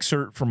you an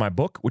excerpt from my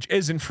book, which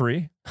isn't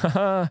free.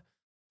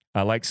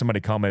 Like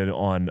somebody commented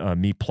on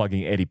me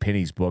plugging Eddie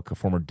Penny's book, a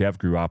former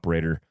DevGuru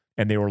operator,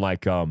 and they were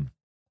like,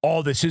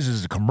 all this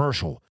is a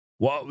commercial.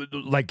 Well,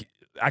 like,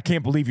 I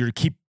can't believe you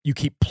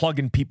keep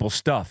plugging people's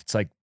stuff. It's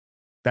like,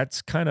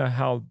 that's kind of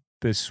how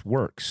this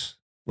works.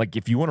 Like,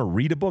 if you want to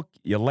read a book,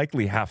 you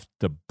likely have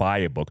to buy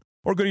a book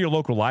or go to your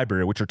local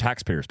library, which your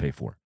taxpayers pay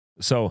for.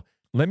 So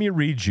let me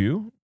read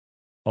you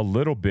a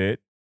little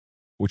bit,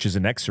 which is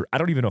an excerpt. I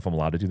don't even know if I'm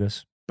allowed to do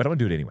this, but I'm going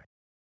to do it anyway.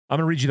 I'm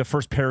going to read you the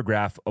first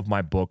paragraph of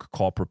my book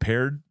called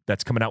Prepared,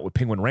 that's coming out with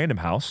Penguin Random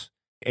House,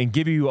 and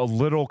give you a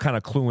little kind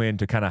of clue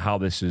into kind of how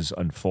this is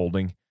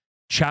unfolding.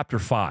 Chapter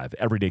 5,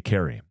 Everyday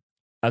Carry.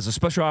 As a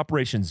special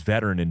operations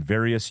veteran in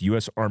various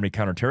U.S. Army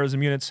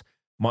counterterrorism units,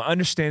 my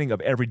understanding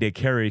of everyday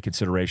carry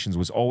considerations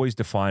was always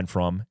defined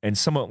from, and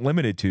somewhat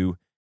limited to,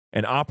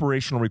 an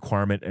operational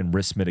requirement and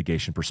risk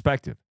mitigation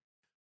perspective.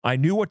 I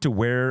knew what to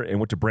wear and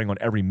what to bring on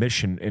every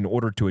mission in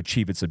order to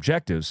achieve its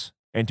objectives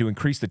and to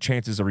increase the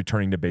chances of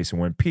returning to base in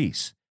one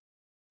piece.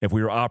 If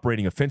we were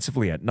operating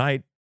offensively at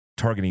night,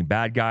 targeting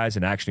bad guys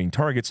and actioning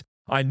targets,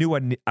 I knew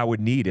I would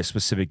need a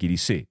specific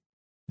EDC.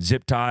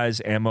 Zip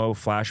ties, ammo,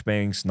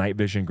 flashbangs, night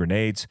vision,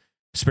 grenades,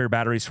 spare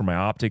batteries for my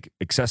optic,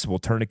 accessible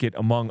tourniquet,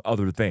 among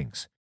other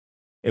things.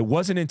 It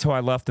wasn't until I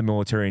left the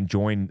military and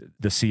joined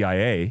the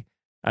CIA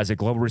as a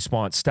global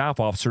response staff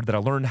officer that I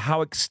learned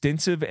how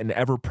extensive and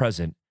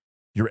ever-present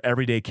your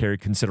everyday carry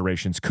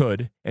considerations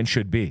could and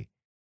should be.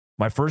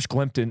 My first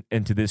glimpse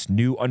into this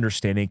new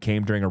understanding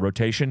came during a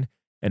rotation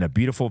in a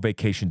beautiful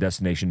vacation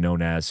destination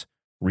known as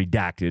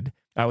Redacted.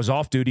 I was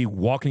off duty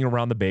walking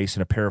around the base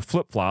in a pair of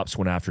flip-flops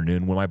one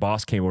afternoon when my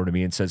boss came over to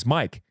me and says,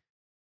 "Mike,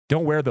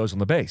 don't wear those on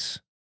the base."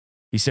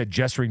 He said,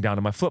 gesturing down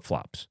to my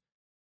flip-flops.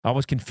 I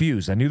was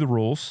confused. I knew the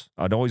rules.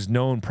 I'd always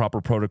known proper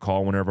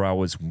protocol whenever I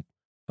was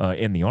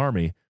in the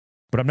Army,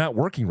 but I'm not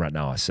working right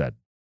now, I said.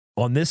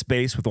 On this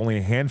base with only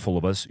a handful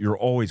of us, you're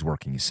always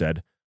working, he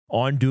said,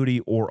 on duty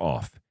or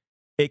off.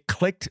 It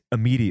clicked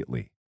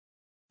immediately.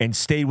 and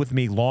stayed with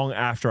me long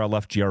after I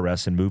left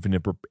GRS and moved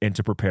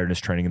into preparedness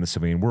training in the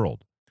civilian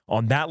world.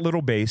 On that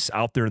little base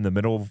out there in the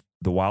middle of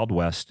the Wild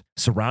West,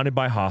 surrounded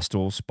by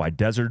hostiles, by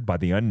desert, by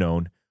the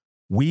unknown,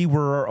 we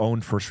were our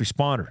own first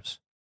responders.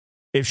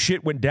 If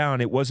shit went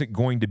down, it wasn't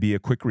going to be a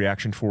quick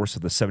reaction force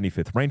of the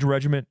 75th Ranger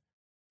Regiment.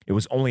 It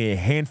was only a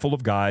handful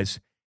of guys,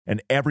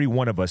 and every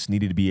one of us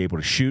needed to be able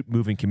to shoot,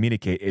 move, and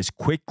communicate as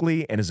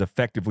quickly and as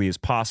effectively as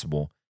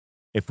possible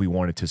if we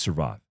wanted to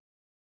survive.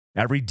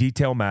 Every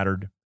detail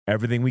mattered.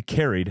 Everything we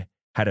carried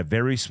had a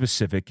very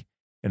specific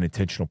and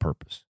intentional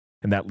purpose.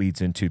 And that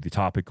leads into the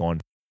topic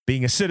on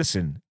being a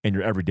citizen in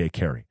your everyday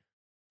carry.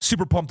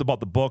 Super pumped about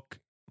the book,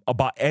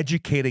 about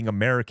educating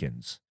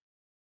Americans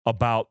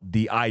about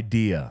the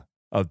idea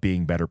of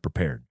being better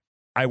prepared.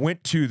 I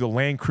went to the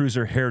Land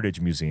Cruiser Heritage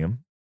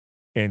Museum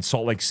in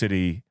Salt Lake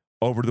City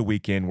over the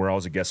weekend where I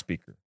was a guest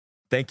speaker.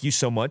 Thank you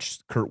so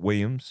much, Kurt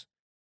Williams,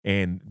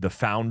 and the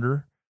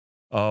founder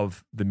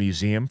of the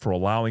museum, for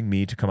allowing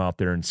me to come out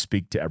there and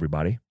speak to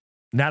everybody.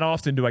 Not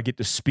often do I get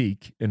to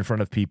speak in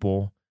front of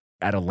people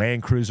at a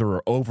Land Cruiser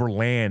or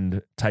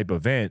overland type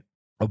event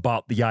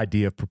about the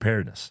idea of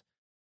preparedness.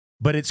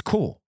 But it's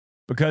cool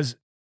because,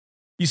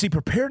 you see,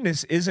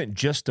 preparedness isn't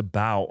just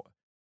about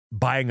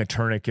buying a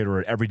tourniquet or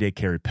an everyday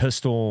carry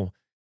pistol.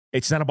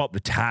 It's not about the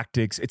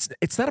tactics.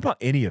 It's not about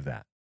any of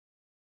that.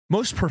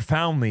 Most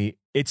profoundly,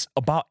 it's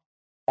about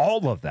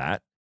all of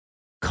that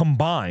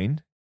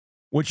combined,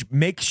 which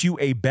makes you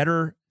a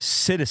better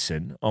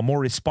citizen, a more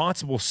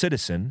responsible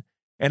citizen,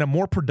 and a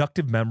more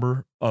productive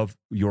member of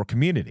your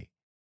community.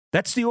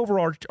 That's the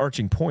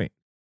overarching point.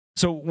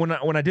 So when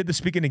I did the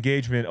speaking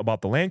engagement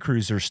about the Land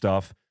Cruiser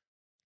stuff,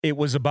 it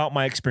was about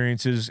my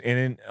experiences in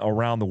and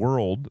around the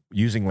world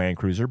using Land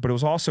Cruiser, but it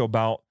was also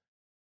about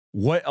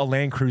what a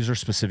Land Cruiser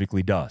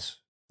specifically does.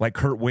 Like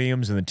Kurt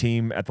Williams and the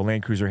team at the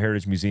Land Cruiser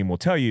Heritage Museum will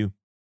tell you,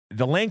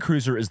 the Land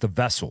Cruiser is the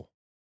vessel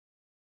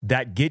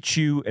that gets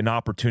you an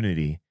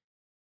opportunity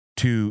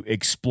to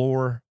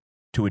explore,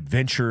 to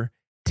adventure,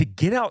 to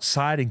get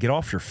outside and get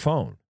off your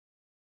phone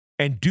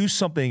and do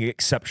something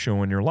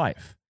exceptional in your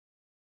life.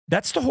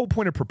 That's the whole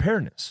point of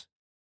preparedness.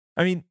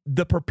 I mean,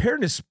 the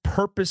preparedness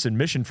purpose and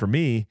mission for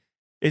me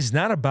is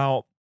not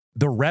about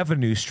the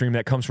revenue stream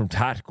that comes from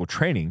tactical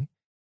training.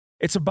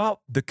 It's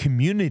about the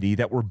community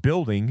that we're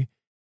building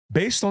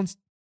based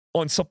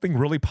on something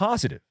really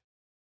positive.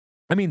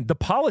 I mean, the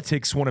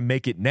politics want to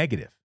make it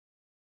negative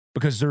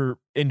because they're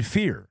in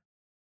fear.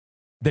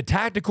 The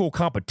tactical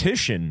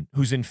competition,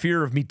 who's in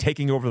fear of me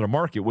taking over the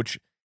market, which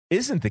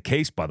isn't the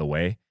case, by the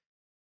way,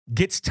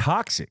 gets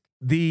toxic.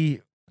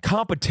 The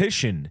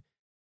competition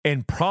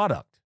and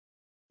product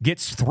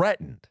gets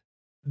threatened.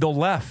 The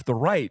left, the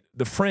right,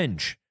 the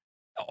fringe,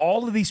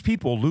 all of these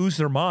people lose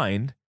their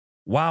mind,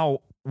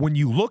 while when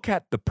you look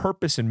at the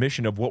purpose and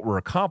mission of what we're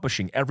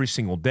accomplishing every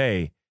single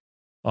day,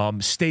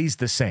 stays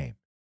the same.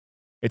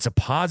 It's a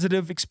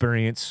positive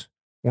experience.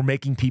 We're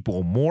making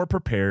people more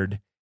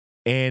prepared,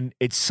 and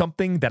it's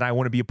something that I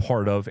want to be a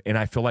part of, and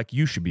I feel like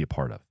you should be a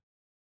part of.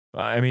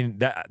 I mean,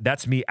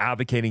 that's me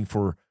advocating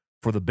for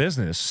the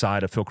business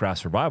side of Fieldcraft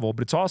Survival,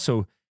 but it's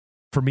also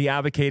for me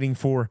advocating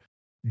for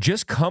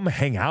just come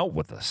hang out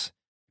with us.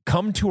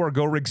 Come to our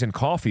Go Rigs and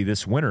Coffee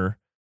this winter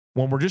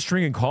when we're just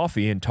drinking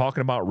coffee and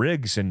talking about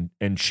rigs and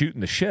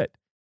shooting the shit.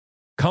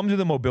 Come to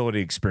the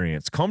mobility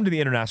experience. Come to the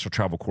international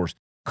travel course.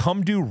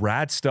 Come do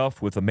rad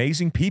stuff with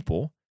amazing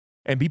people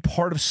and be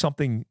part of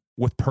something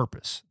with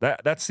purpose.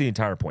 That's the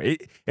entire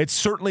point. It's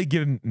certainly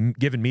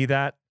given me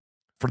that.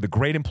 For the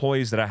great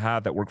employees that I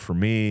have that work for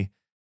me,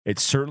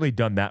 it's certainly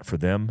done that for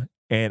them.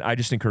 And I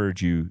just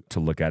encourage you to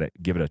look at it,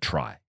 give it a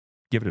try.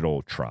 Give it an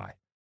old try.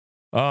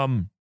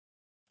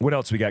 What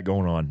else we got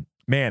going on?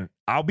 Man,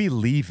 I'll be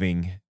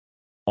leaving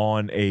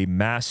on a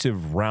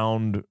massive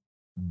round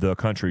the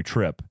country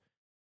trip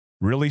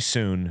really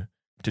soon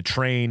to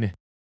train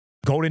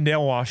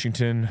Goldendale,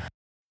 Washington,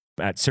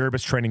 at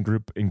Cerebus Training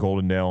Group in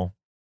Goldendale,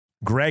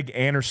 Greg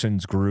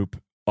Anderson's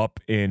group up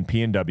in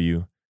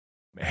PNW,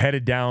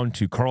 headed down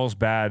to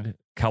Carlsbad,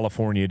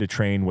 California to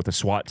train with a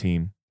SWAT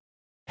team,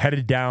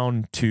 headed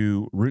down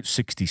to Route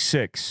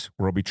 66,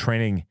 where I'll be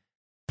training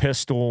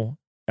pistol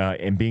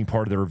and being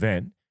part of their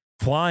event,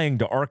 flying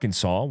to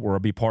Arkansas, where I'll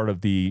be part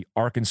of the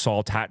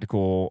Arkansas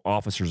Tactical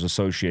Officers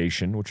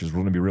Association, which is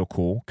going to be real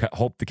cool.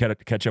 Hope to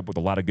catch up with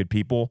a lot of good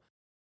people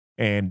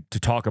and to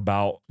talk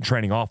about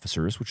training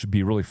officers, which would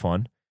be really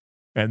fun.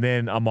 And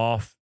then I'm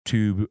off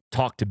to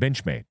talk to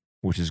Benchmade,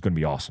 which is going to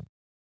be awesome.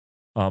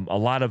 A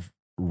lot of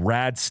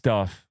rad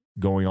stuff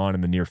going on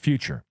in the near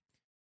future.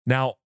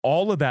 Now,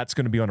 all of that's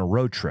going to be on a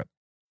road trip.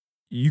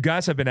 You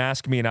guys have been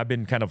asking me, and I've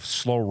been kind of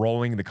slow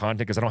rolling the content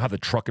because I don't have the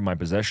truck in my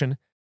possession,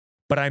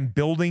 but I'm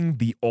building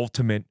the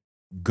ultimate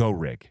Go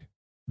Rig,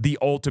 the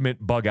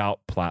ultimate bug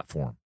out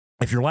platform.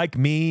 If you're like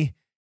me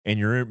and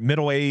you're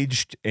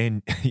middle-aged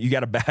and you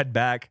got a bad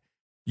back,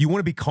 you want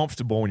to be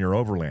comfortable when you're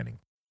overlanding.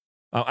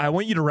 I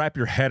want you to wrap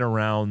your head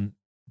around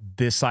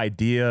this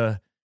idea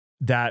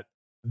that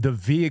the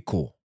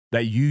vehicle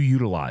that you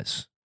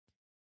utilize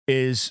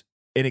is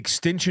an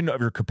extension of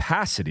your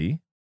capacity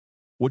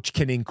which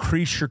can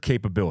increase your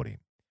capability.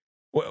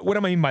 What I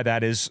mean by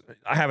that is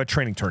I have a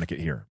training tourniquet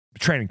here.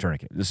 Training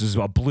tourniquet. This is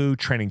a blue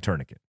training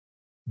tourniquet.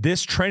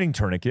 This training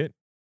tourniquet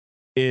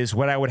is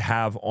what I would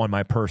have on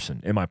my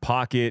person, in my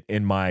pocket,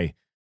 in my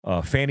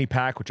fanny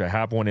pack, which I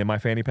have one in my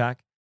fanny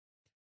pack.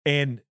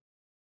 And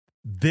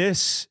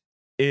this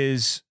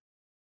is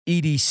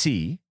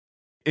EDC.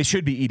 It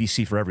should be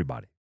EDC for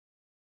everybody.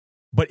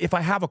 But if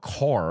I have a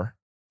car,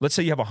 let's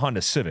say you have a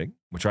Honda Civic,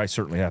 which I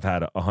certainly have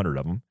had 100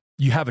 of them,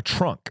 you have a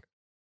trunk,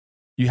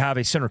 you have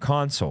a center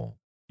console,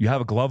 you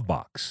have a glove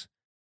box,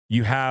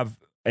 you have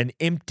an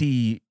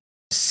empty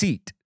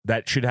seat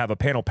that should have a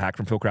panel pack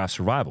from Fieldcraft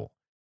Survival.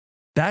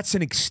 That's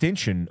an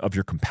extension of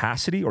your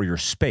capacity or your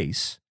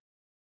space.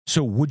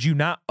 So would you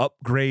not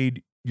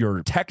upgrade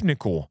your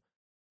technical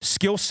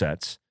skill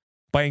sets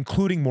by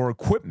including more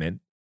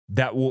equipment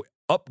that will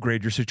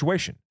upgrade your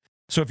situation?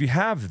 So if you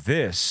have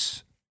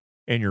this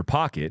in your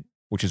pocket,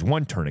 which is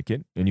one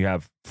tourniquet, and you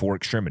have 4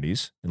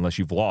 extremities, unless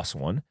you've lost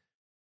one,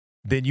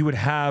 then you would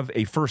have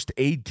a first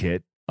aid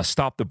kit, a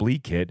stop the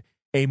bleed kit,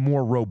 a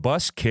more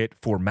robust kit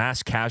for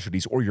mass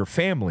casualties or your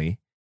family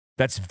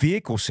that's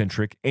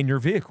vehicle-centric in your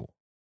vehicle.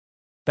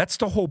 That's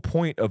the whole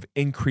point of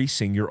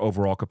increasing your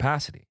overall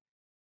capacity.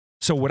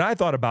 So what I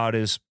thought about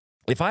is,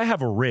 if I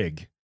have a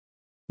rig,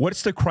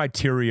 what's the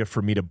criteria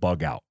for me to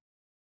bug out?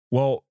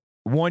 Well,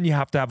 one, you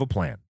have to have a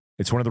plan.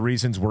 It's one of the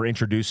reasons we're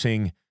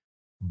introducing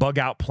bug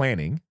out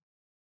planning,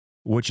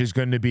 which is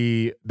going to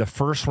be the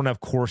first one of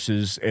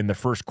courses in the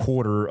first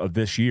quarter of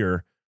this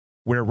year,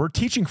 where we're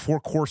teaching 4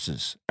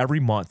 courses every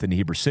month in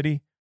Heber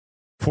City,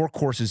 4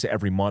 courses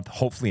every month,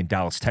 hopefully in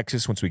Dallas,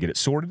 Texas, once we get it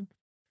sorted,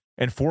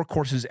 and 4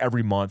 courses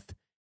every month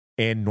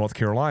in North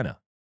Carolina.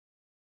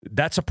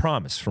 That's a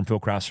promise from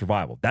Fieldcraft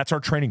Survival. That's our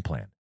training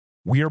plan.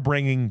 We are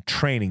bringing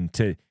training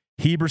to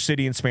Heber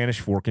City and Spanish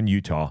Fork in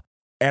Utah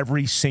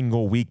every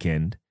single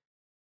weekend,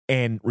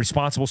 and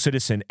Responsible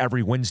Citizen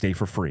every Wednesday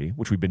for free,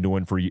 which we've been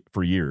doing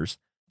for years.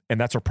 And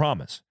that's our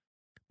promise.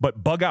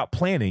 But bug out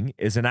planning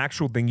is an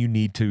actual thing you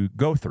need to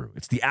go through.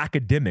 It's the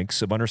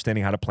academics of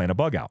understanding how to plan a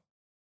bug out.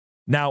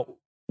 Now,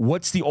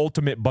 what's the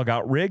ultimate bug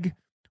out rig?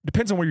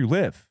 Depends on where you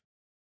live.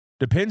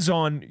 Depends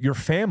on your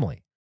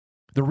family.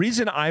 The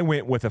reason I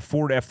went with a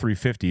Ford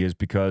F-350 is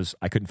because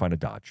I couldn't find a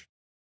Dodge.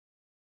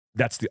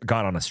 That's the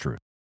God honest truth.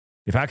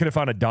 If I could have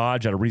found a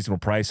Dodge at a reasonable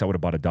price, I would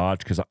have bought a Dodge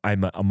because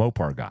I'm a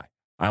Mopar guy.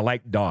 I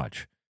like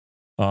Dodge.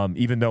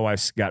 Even though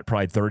I've got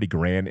probably 30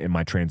 grand in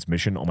my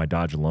transmission on my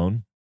Dodge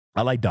alone,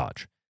 I like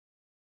Dodge.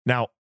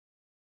 Now,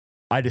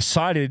 I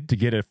decided to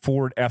get a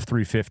Ford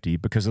F-350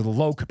 because of the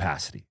low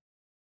capacity.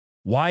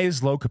 Why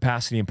is low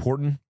capacity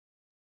important?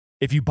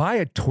 If you buy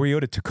a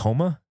Toyota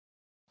Tacoma,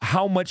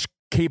 how much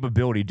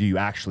capability do you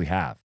actually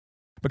have?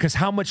 Because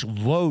how much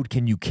load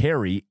can you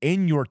carry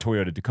in your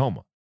Toyota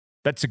Tacoma?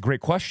 That's a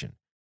great question.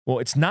 Well,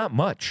 it's not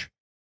much.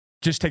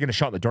 Just taking a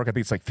shot in the dark, I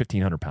think it's like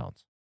 1,500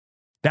 pounds.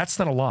 That's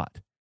not a lot.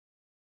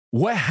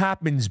 What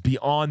happens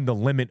beyond the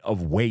limit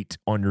of weight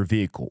on your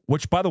vehicle,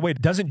 which, by the way,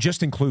 doesn't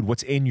just include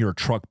what's in your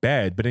truck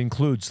bed, but it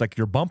includes like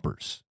your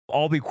bumpers,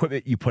 all the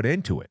equipment you put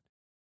into it.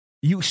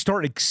 You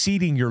start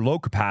exceeding your load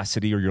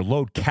capacity or your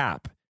load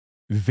cap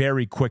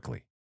very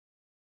quickly.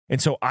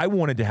 And so I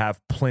wanted to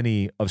have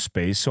plenty of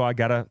space, so I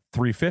got a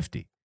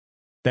 350.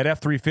 That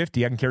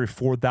F-350, I can carry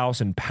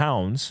 4,000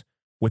 pounds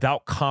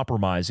without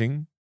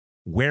compromising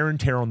wear and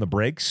tear on the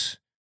brakes,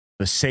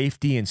 the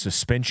safety and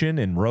suspension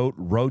and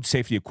road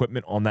safety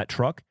equipment on that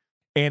truck.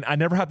 And I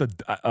never have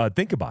to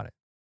think about it.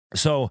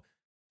 So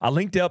I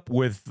linked up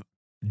with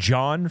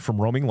John from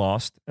Roaming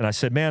Lost, and I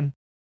said, man,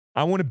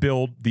 I want to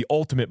build the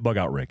ultimate bug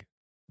out rig.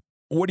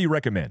 What do you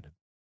recommend?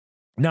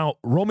 Now,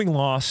 Roaming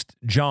Lost,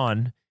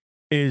 John,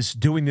 is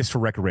doing this for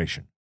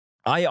recreation.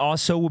 I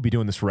also will be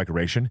doing this for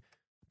recreation,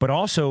 but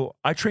also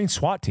I train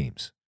SWAT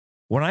teams.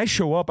 When I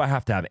show up, I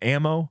have to have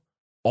ammo,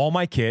 all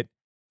my kit,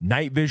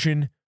 night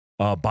vision,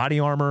 body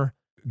armor,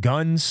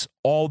 guns,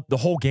 the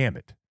whole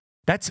gamut.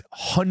 That's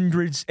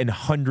hundreds and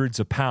hundreds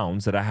of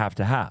pounds that I have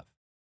to have.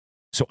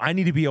 So I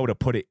need to be able to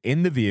put it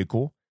in the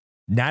vehicle,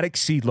 not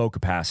exceed low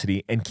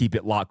capacity, and keep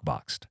it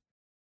lockboxed.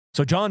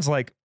 So John's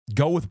like,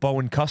 go with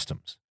Bowen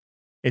Customs.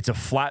 It's a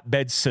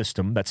flatbed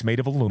system that's made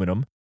of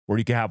aluminum where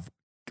you can have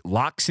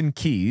locks and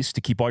keys to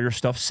keep all your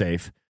stuff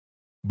safe,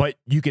 but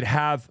you could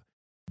have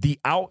the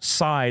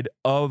outside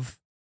of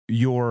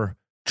your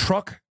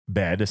truck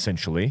bed,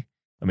 essentially.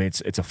 I mean,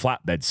 it's a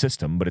flatbed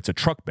system, but it's a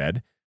truck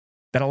bed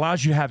that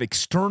allows you to have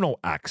external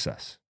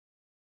access,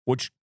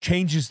 which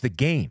changes the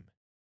game.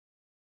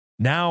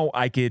 Now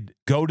I could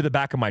go to the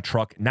back of my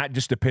truck, not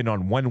just depend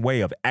on one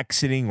way of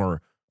exiting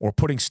or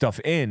putting stuff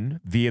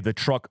in via the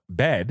truck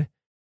bed.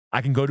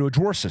 I can go to a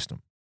drawer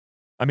system.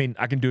 I mean,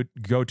 I can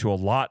go to a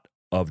lot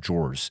of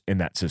drawers in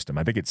that system.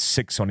 I think it's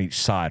 6 on each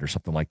side or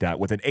something like that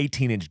with an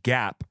 18-inch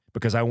gap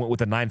because I went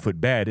with a 9-foot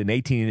bed, an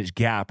 18-inch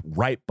gap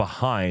right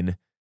behind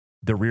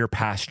the rear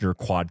passenger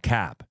quad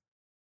cab.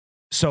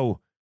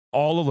 So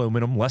all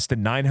aluminum, less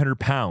than 900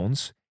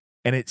 pounds,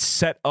 and it's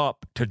set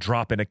up to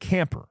drop in a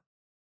camper.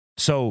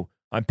 So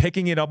I'm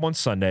picking it up on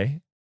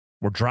Sunday.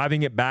 We're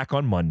driving it back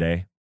on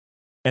Monday.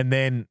 And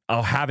then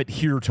I'll have it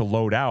here to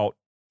load out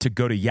to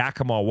go to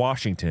Yakima,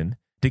 Washington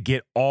to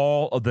get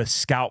all of the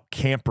Scout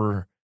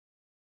camper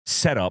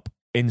setup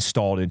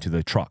installed into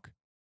the truck.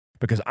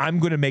 Because I'm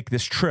going to make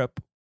this trip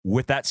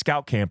with that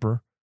Scout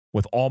camper,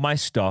 with all my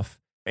stuff,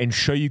 and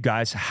show you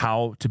guys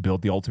how to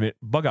build the ultimate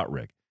bug out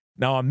rig.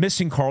 Now, I'm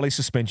missing Carli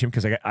suspension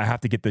because I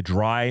have to get the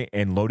dry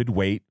and loaded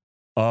weight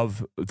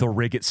of the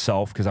rig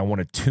itself because I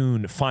want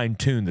to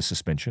fine-tune the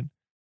suspension.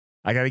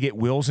 I got to get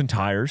wheels and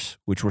tires,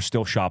 which we're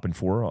still shopping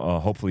for.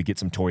 Hopefully get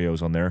some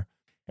Toyos on there.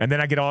 And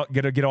then I get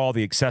all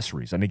the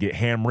accessories. I need to get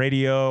ham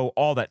radio,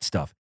 all that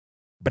stuff.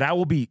 But I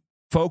will be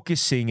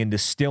focusing and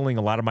distilling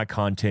a lot of my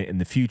content in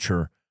the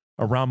future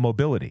around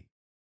mobility.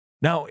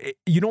 Now,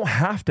 you don't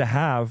have to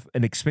have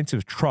an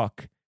expensive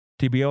truck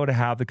to be able to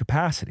have the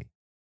capacity.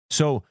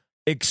 So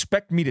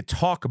expect me to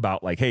talk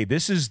about like, hey,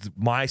 this is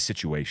my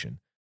situation,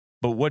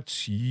 but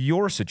what's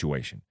your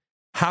situation?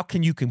 How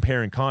can you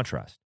compare and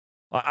contrast?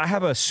 I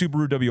have a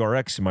Subaru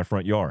WRX in my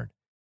front yard.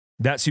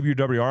 That Subaru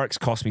WRX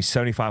cost me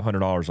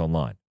 $7,500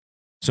 online.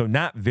 So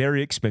not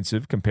very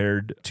expensive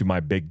compared to my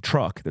big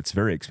truck that's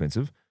very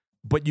expensive,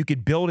 but you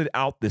could build it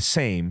out the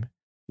same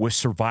with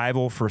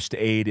survival, first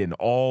aid, and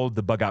all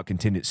the bug out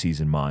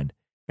contingencies in mind.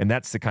 And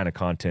that's the kind of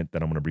content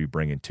that I'm going to be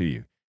bringing to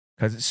you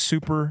because it's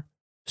super,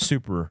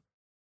 super,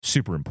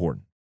 super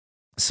important.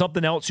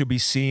 Something else you'll be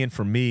seeing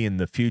from me in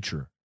the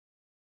future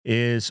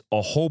is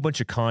a whole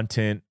bunch of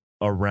content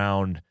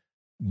around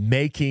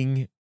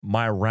making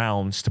my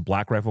rounds to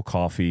Black Rifle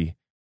Coffee,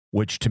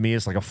 which to me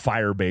is like a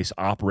fire base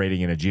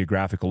operating in a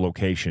geographical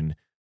location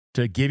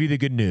to give you the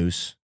good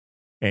news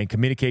and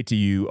communicate to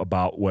you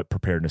about what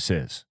preparedness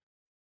is.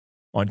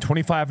 On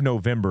 25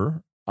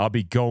 November, I'll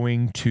be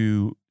going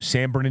to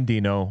San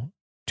Bernardino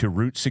to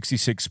Route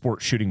 66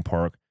 Sports Shooting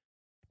Park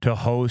to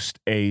host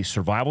a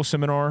survival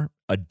seminar,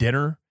 a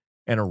dinner,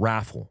 and a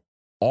raffle,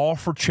 all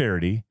for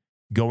charity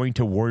going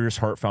to Warriors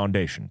Heart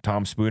Foundation.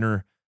 Tom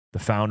Spooner, the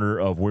founder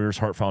of Warriors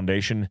Heart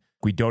Foundation,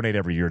 we donate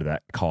every year to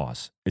that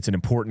cause. It's an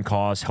important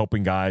cause,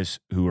 helping guys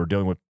who are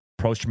dealing with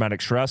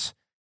post-traumatic stress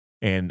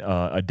and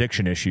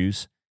addiction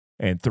issues,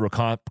 and through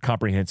a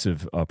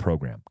comprehensive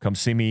program. Come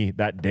see me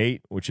that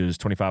date, which is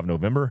 25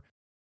 November.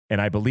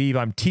 And I believe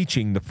I'm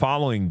teaching the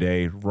following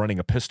day, running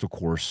a pistol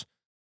course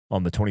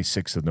on the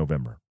 26th of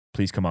November.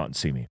 Please come out and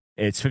see me.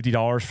 It's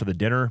 $50 for the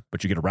dinner,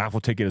 but you get a raffle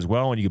ticket as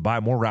well, and you can buy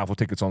more raffle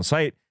tickets on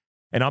site.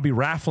 And I'll be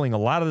raffling a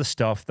lot of the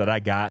stuff that I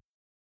got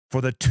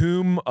for the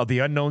Tomb of the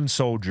Unknown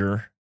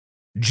Soldier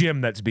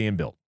gym that's being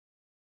built.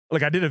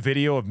 Like I did a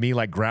video of me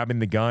like grabbing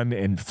the gun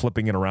and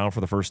flipping it around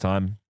for the first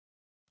time.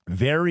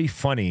 Very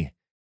funny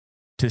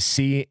to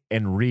see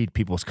and read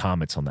people's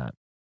comments on that.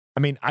 I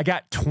mean, I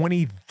got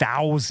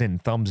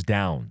 20,000 thumbs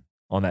down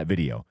on that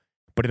video,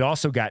 but it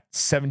also got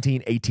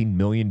 17, 18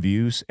 million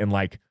views and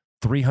like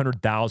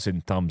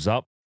 300,000 thumbs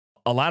up.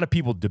 A lot of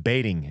people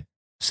debating,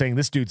 saying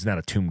this dude's not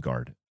a tomb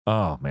guard.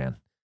 Oh man.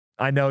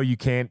 I know you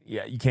can't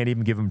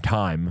even give him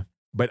time,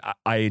 but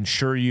I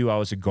assure you I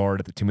was a guard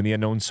at the Tomb of the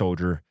Unknown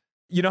Soldier.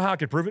 You know how I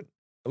could prove it?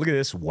 Look at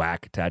this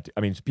whack tattoo. I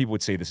mean, people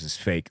would say this is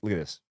fake. Look at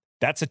this.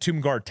 That's a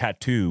Tomb Guard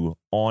tattoo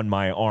on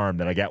my arm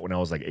that I got when I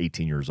was like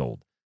 18 years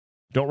old.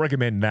 Don't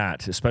recommend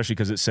that, especially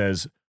because it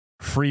says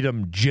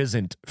freedom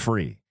jisn't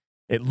free.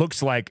 It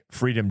looks like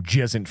freedom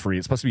jisn't free.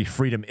 It's supposed to be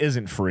freedom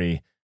isn't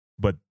free,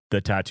 but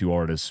the tattoo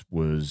artist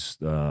was,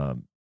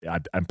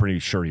 I'm pretty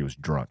sure he was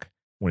drunk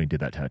when he did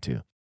that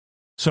tattoo.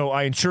 So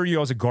I assure you I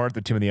was a guard at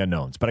the Tomb of the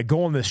Unknowns, but I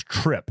go on this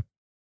trip,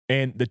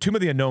 and the Tomb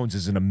of the Unknowns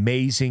is an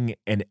amazing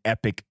and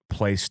epic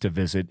place to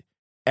visit.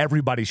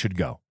 Everybody should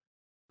go.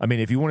 I mean,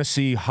 if you want to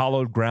see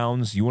hallowed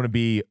grounds, you want to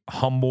be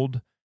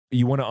humbled,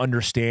 you want to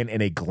understand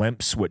in a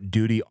glimpse what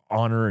duty,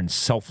 honor, and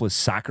selfless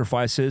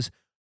sacrifice is,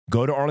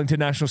 go to Arlington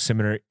National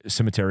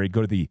Cemetery,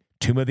 go to the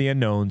Tomb of the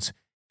Unknowns,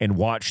 and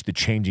watch the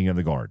changing of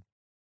the guard.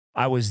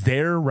 I was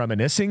there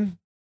reminiscing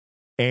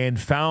and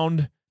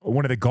found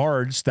one of the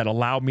guards that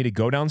allowed me to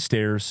go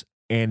downstairs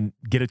and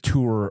get a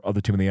tour of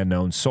the Tomb of the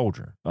Unknown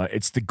Soldier.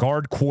 It's the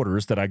guard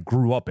quarters that I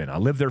grew up in. I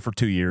lived there for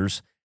 2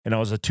 years, and I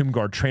was a Tomb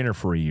Guard trainer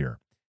for a year.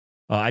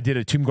 I did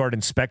a Tomb Guard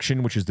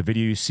inspection, which is the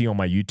video you see on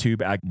my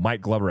YouTube,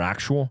 Mike Glover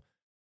Actual,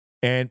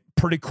 and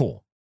pretty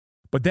cool.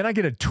 But then I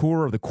get a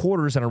tour of the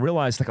quarters, and I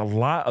realized like a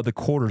lot of the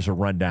quarters are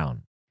run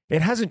down.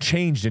 It hasn't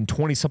changed in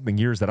 20-something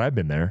years that I've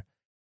been there,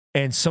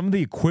 and some of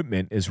the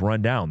equipment is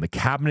run down. The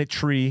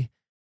cabinetry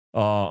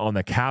on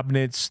the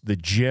cabinets, the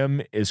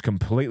gym is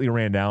completely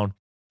ran down.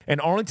 And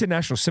Arlington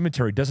National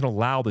Cemetery doesn't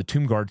allow the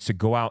tomb guards to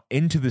go out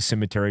into the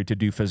cemetery to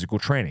do physical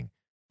training.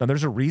 Now,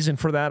 there's a reason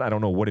for that. I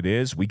don't know what it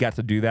is. We got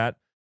to do that.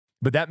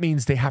 But that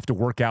means they have to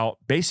work out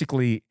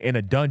basically in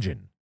a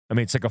dungeon. I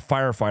mean, it's like a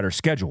firefighter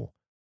schedule,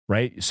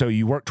 right? So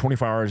you work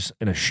 24 hours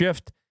in a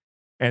shift,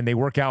 and they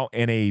work out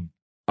in a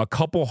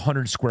couple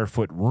 100 square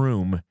foot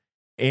room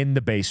in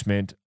the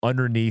basement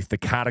underneath the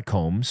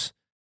catacombs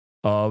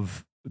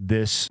of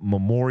this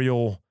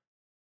memorial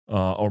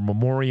or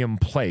memoriam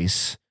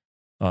place.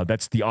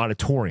 That's the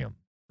auditorium,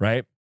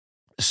 right?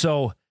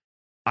 So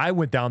I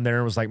went down there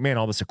and was like, man,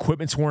 all this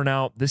equipment's worn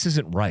out. This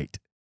isn't right.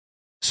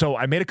 So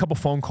I made a couple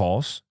phone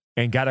calls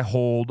and got a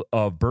hold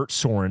of Bert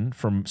Soren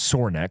from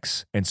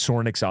Sorenex and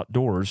Sorenex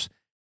Outdoors.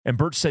 And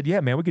Bert said,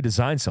 yeah, man, we could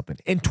design something.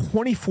 In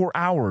 24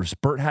 hours,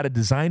 Bert had a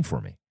design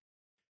for me.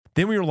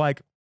 Then we were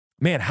like,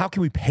 man, how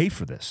can we pay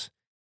for this?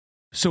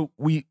 So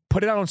we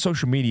put it out on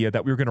social media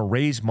that we were going to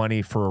raise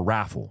money for a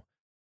raffle.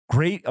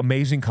 Great,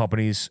 amazing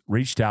companies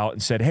reached out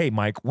and said, hey,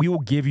 Mike, we will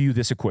give you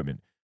this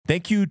equipment.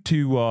 Thank you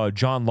to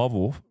John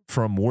Lovell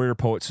from Warrior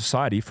Poet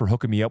Society for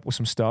hooking me up with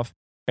some stuff,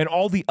 and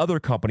all the other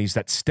companies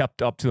that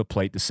stepped up to the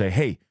plate to say,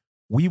 hey,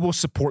 we will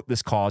support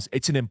this cause.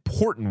 It's an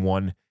important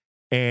one,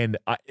 and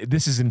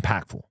this is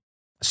impactful.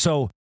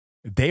 So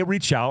they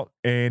reach out,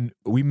 and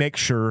we make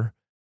sure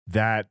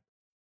that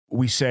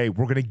we say,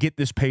 we're going to get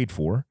this paid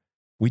for.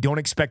 We don't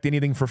expect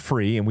anything for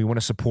free, and we want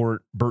to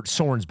support Bert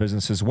Soren's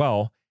business as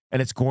well,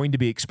 and it's going to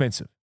be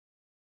expensive.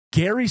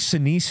 Gary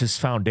Sinise's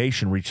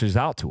foundation reaches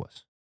out to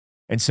us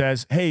and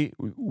says, hey,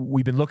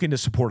 we've been looking to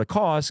support a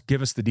cause.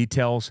 Give us the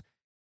details.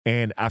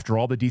 And after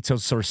all the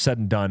details are said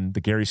and done,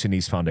 the Gary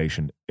Sinise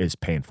Foundation is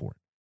paying for it.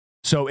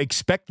 So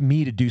expect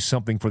me to do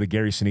something for the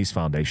Gary Sinise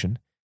Foundation,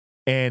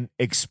 and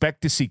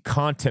expect to see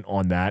content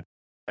on that,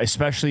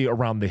 especially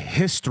around the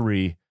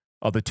history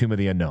of the Tomb of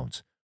the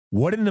Unknowns.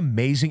 What an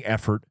amazing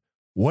effort.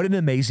 What an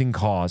amazing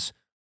cause.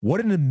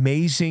 What an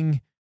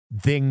amazing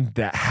thing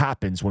that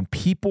happens when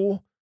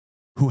people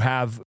who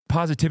have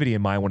positivity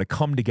in mind want to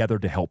come together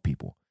to help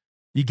people.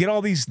 You get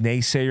all these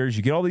naysayers,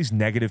 you get all these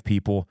negative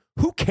people.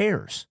 Who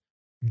cares?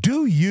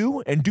 Do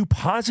you, and do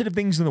positive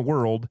things in the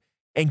world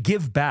and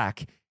give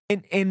back,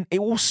 and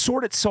it will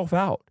sort itself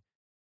out.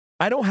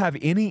 I don't have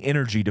any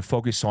energy to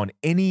focus on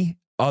any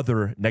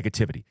other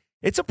negativity.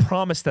 It's a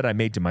promise that I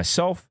made to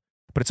myself,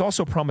 but it's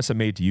also a promise I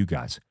made to you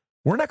guys.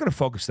 We're not going to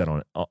focus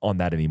on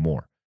that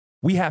anymore.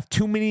 We have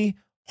too many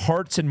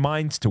hearts and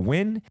minds to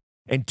win,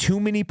 and too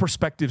many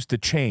perspectives to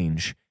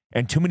change,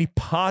 and too many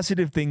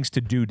positive things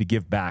to do to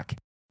give back.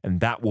 And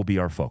that will be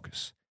our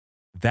focus.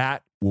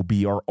 That will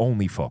be our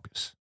only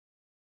focus.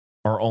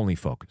 Our only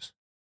focus.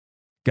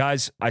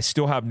 Guys, I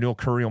still have Neil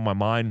Curry on my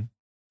mind.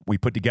 We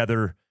put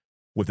together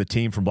with a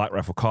team from Black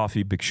Rifle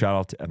Coffee. Big shout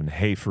out to Evan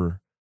Hafer,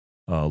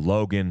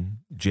 Logan,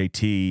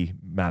 JT,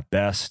 Matt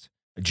Best,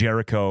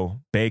 Jericho,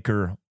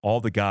 Baker,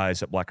 all the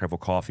guys at Black Rifle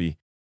Coffee.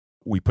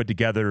 We put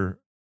together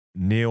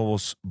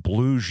Neil's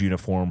Blues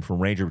uniform from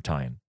Ranger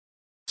Battalion.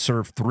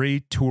 Served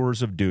 3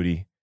 tours of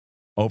duty,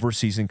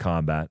 overseas in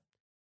combat,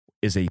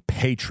 is a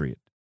patriot,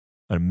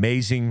 an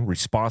amazing,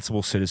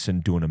 responsible citizen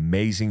doing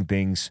amazing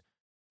things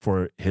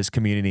for his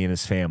community and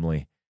his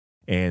family.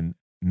 And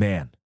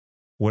man,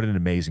 what an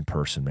amazing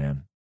person,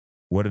 man.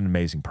 What an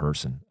amazing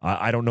person.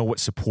 I don't know what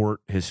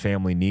support his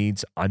family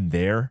needs. I'm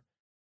there.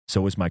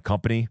 So is my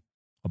company.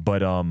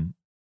 But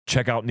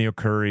check out Neil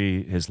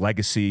Curry, his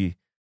legacy.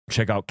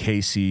 Check out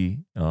Casey,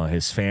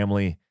 his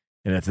family.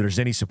 And if there's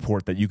any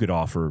support that you could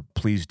offer,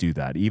 please do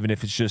that. Even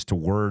if it's just a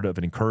word of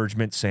an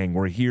encouragement saying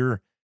we're here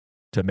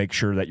to make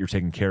sure that you're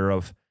taken care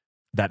of,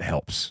 that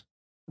helps.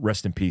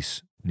 Rest in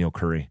peace, Neil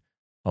Curry.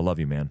 I love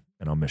you, man,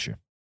 and I'll miss you.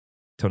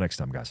 Till next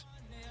time, guys.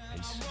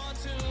 Peace.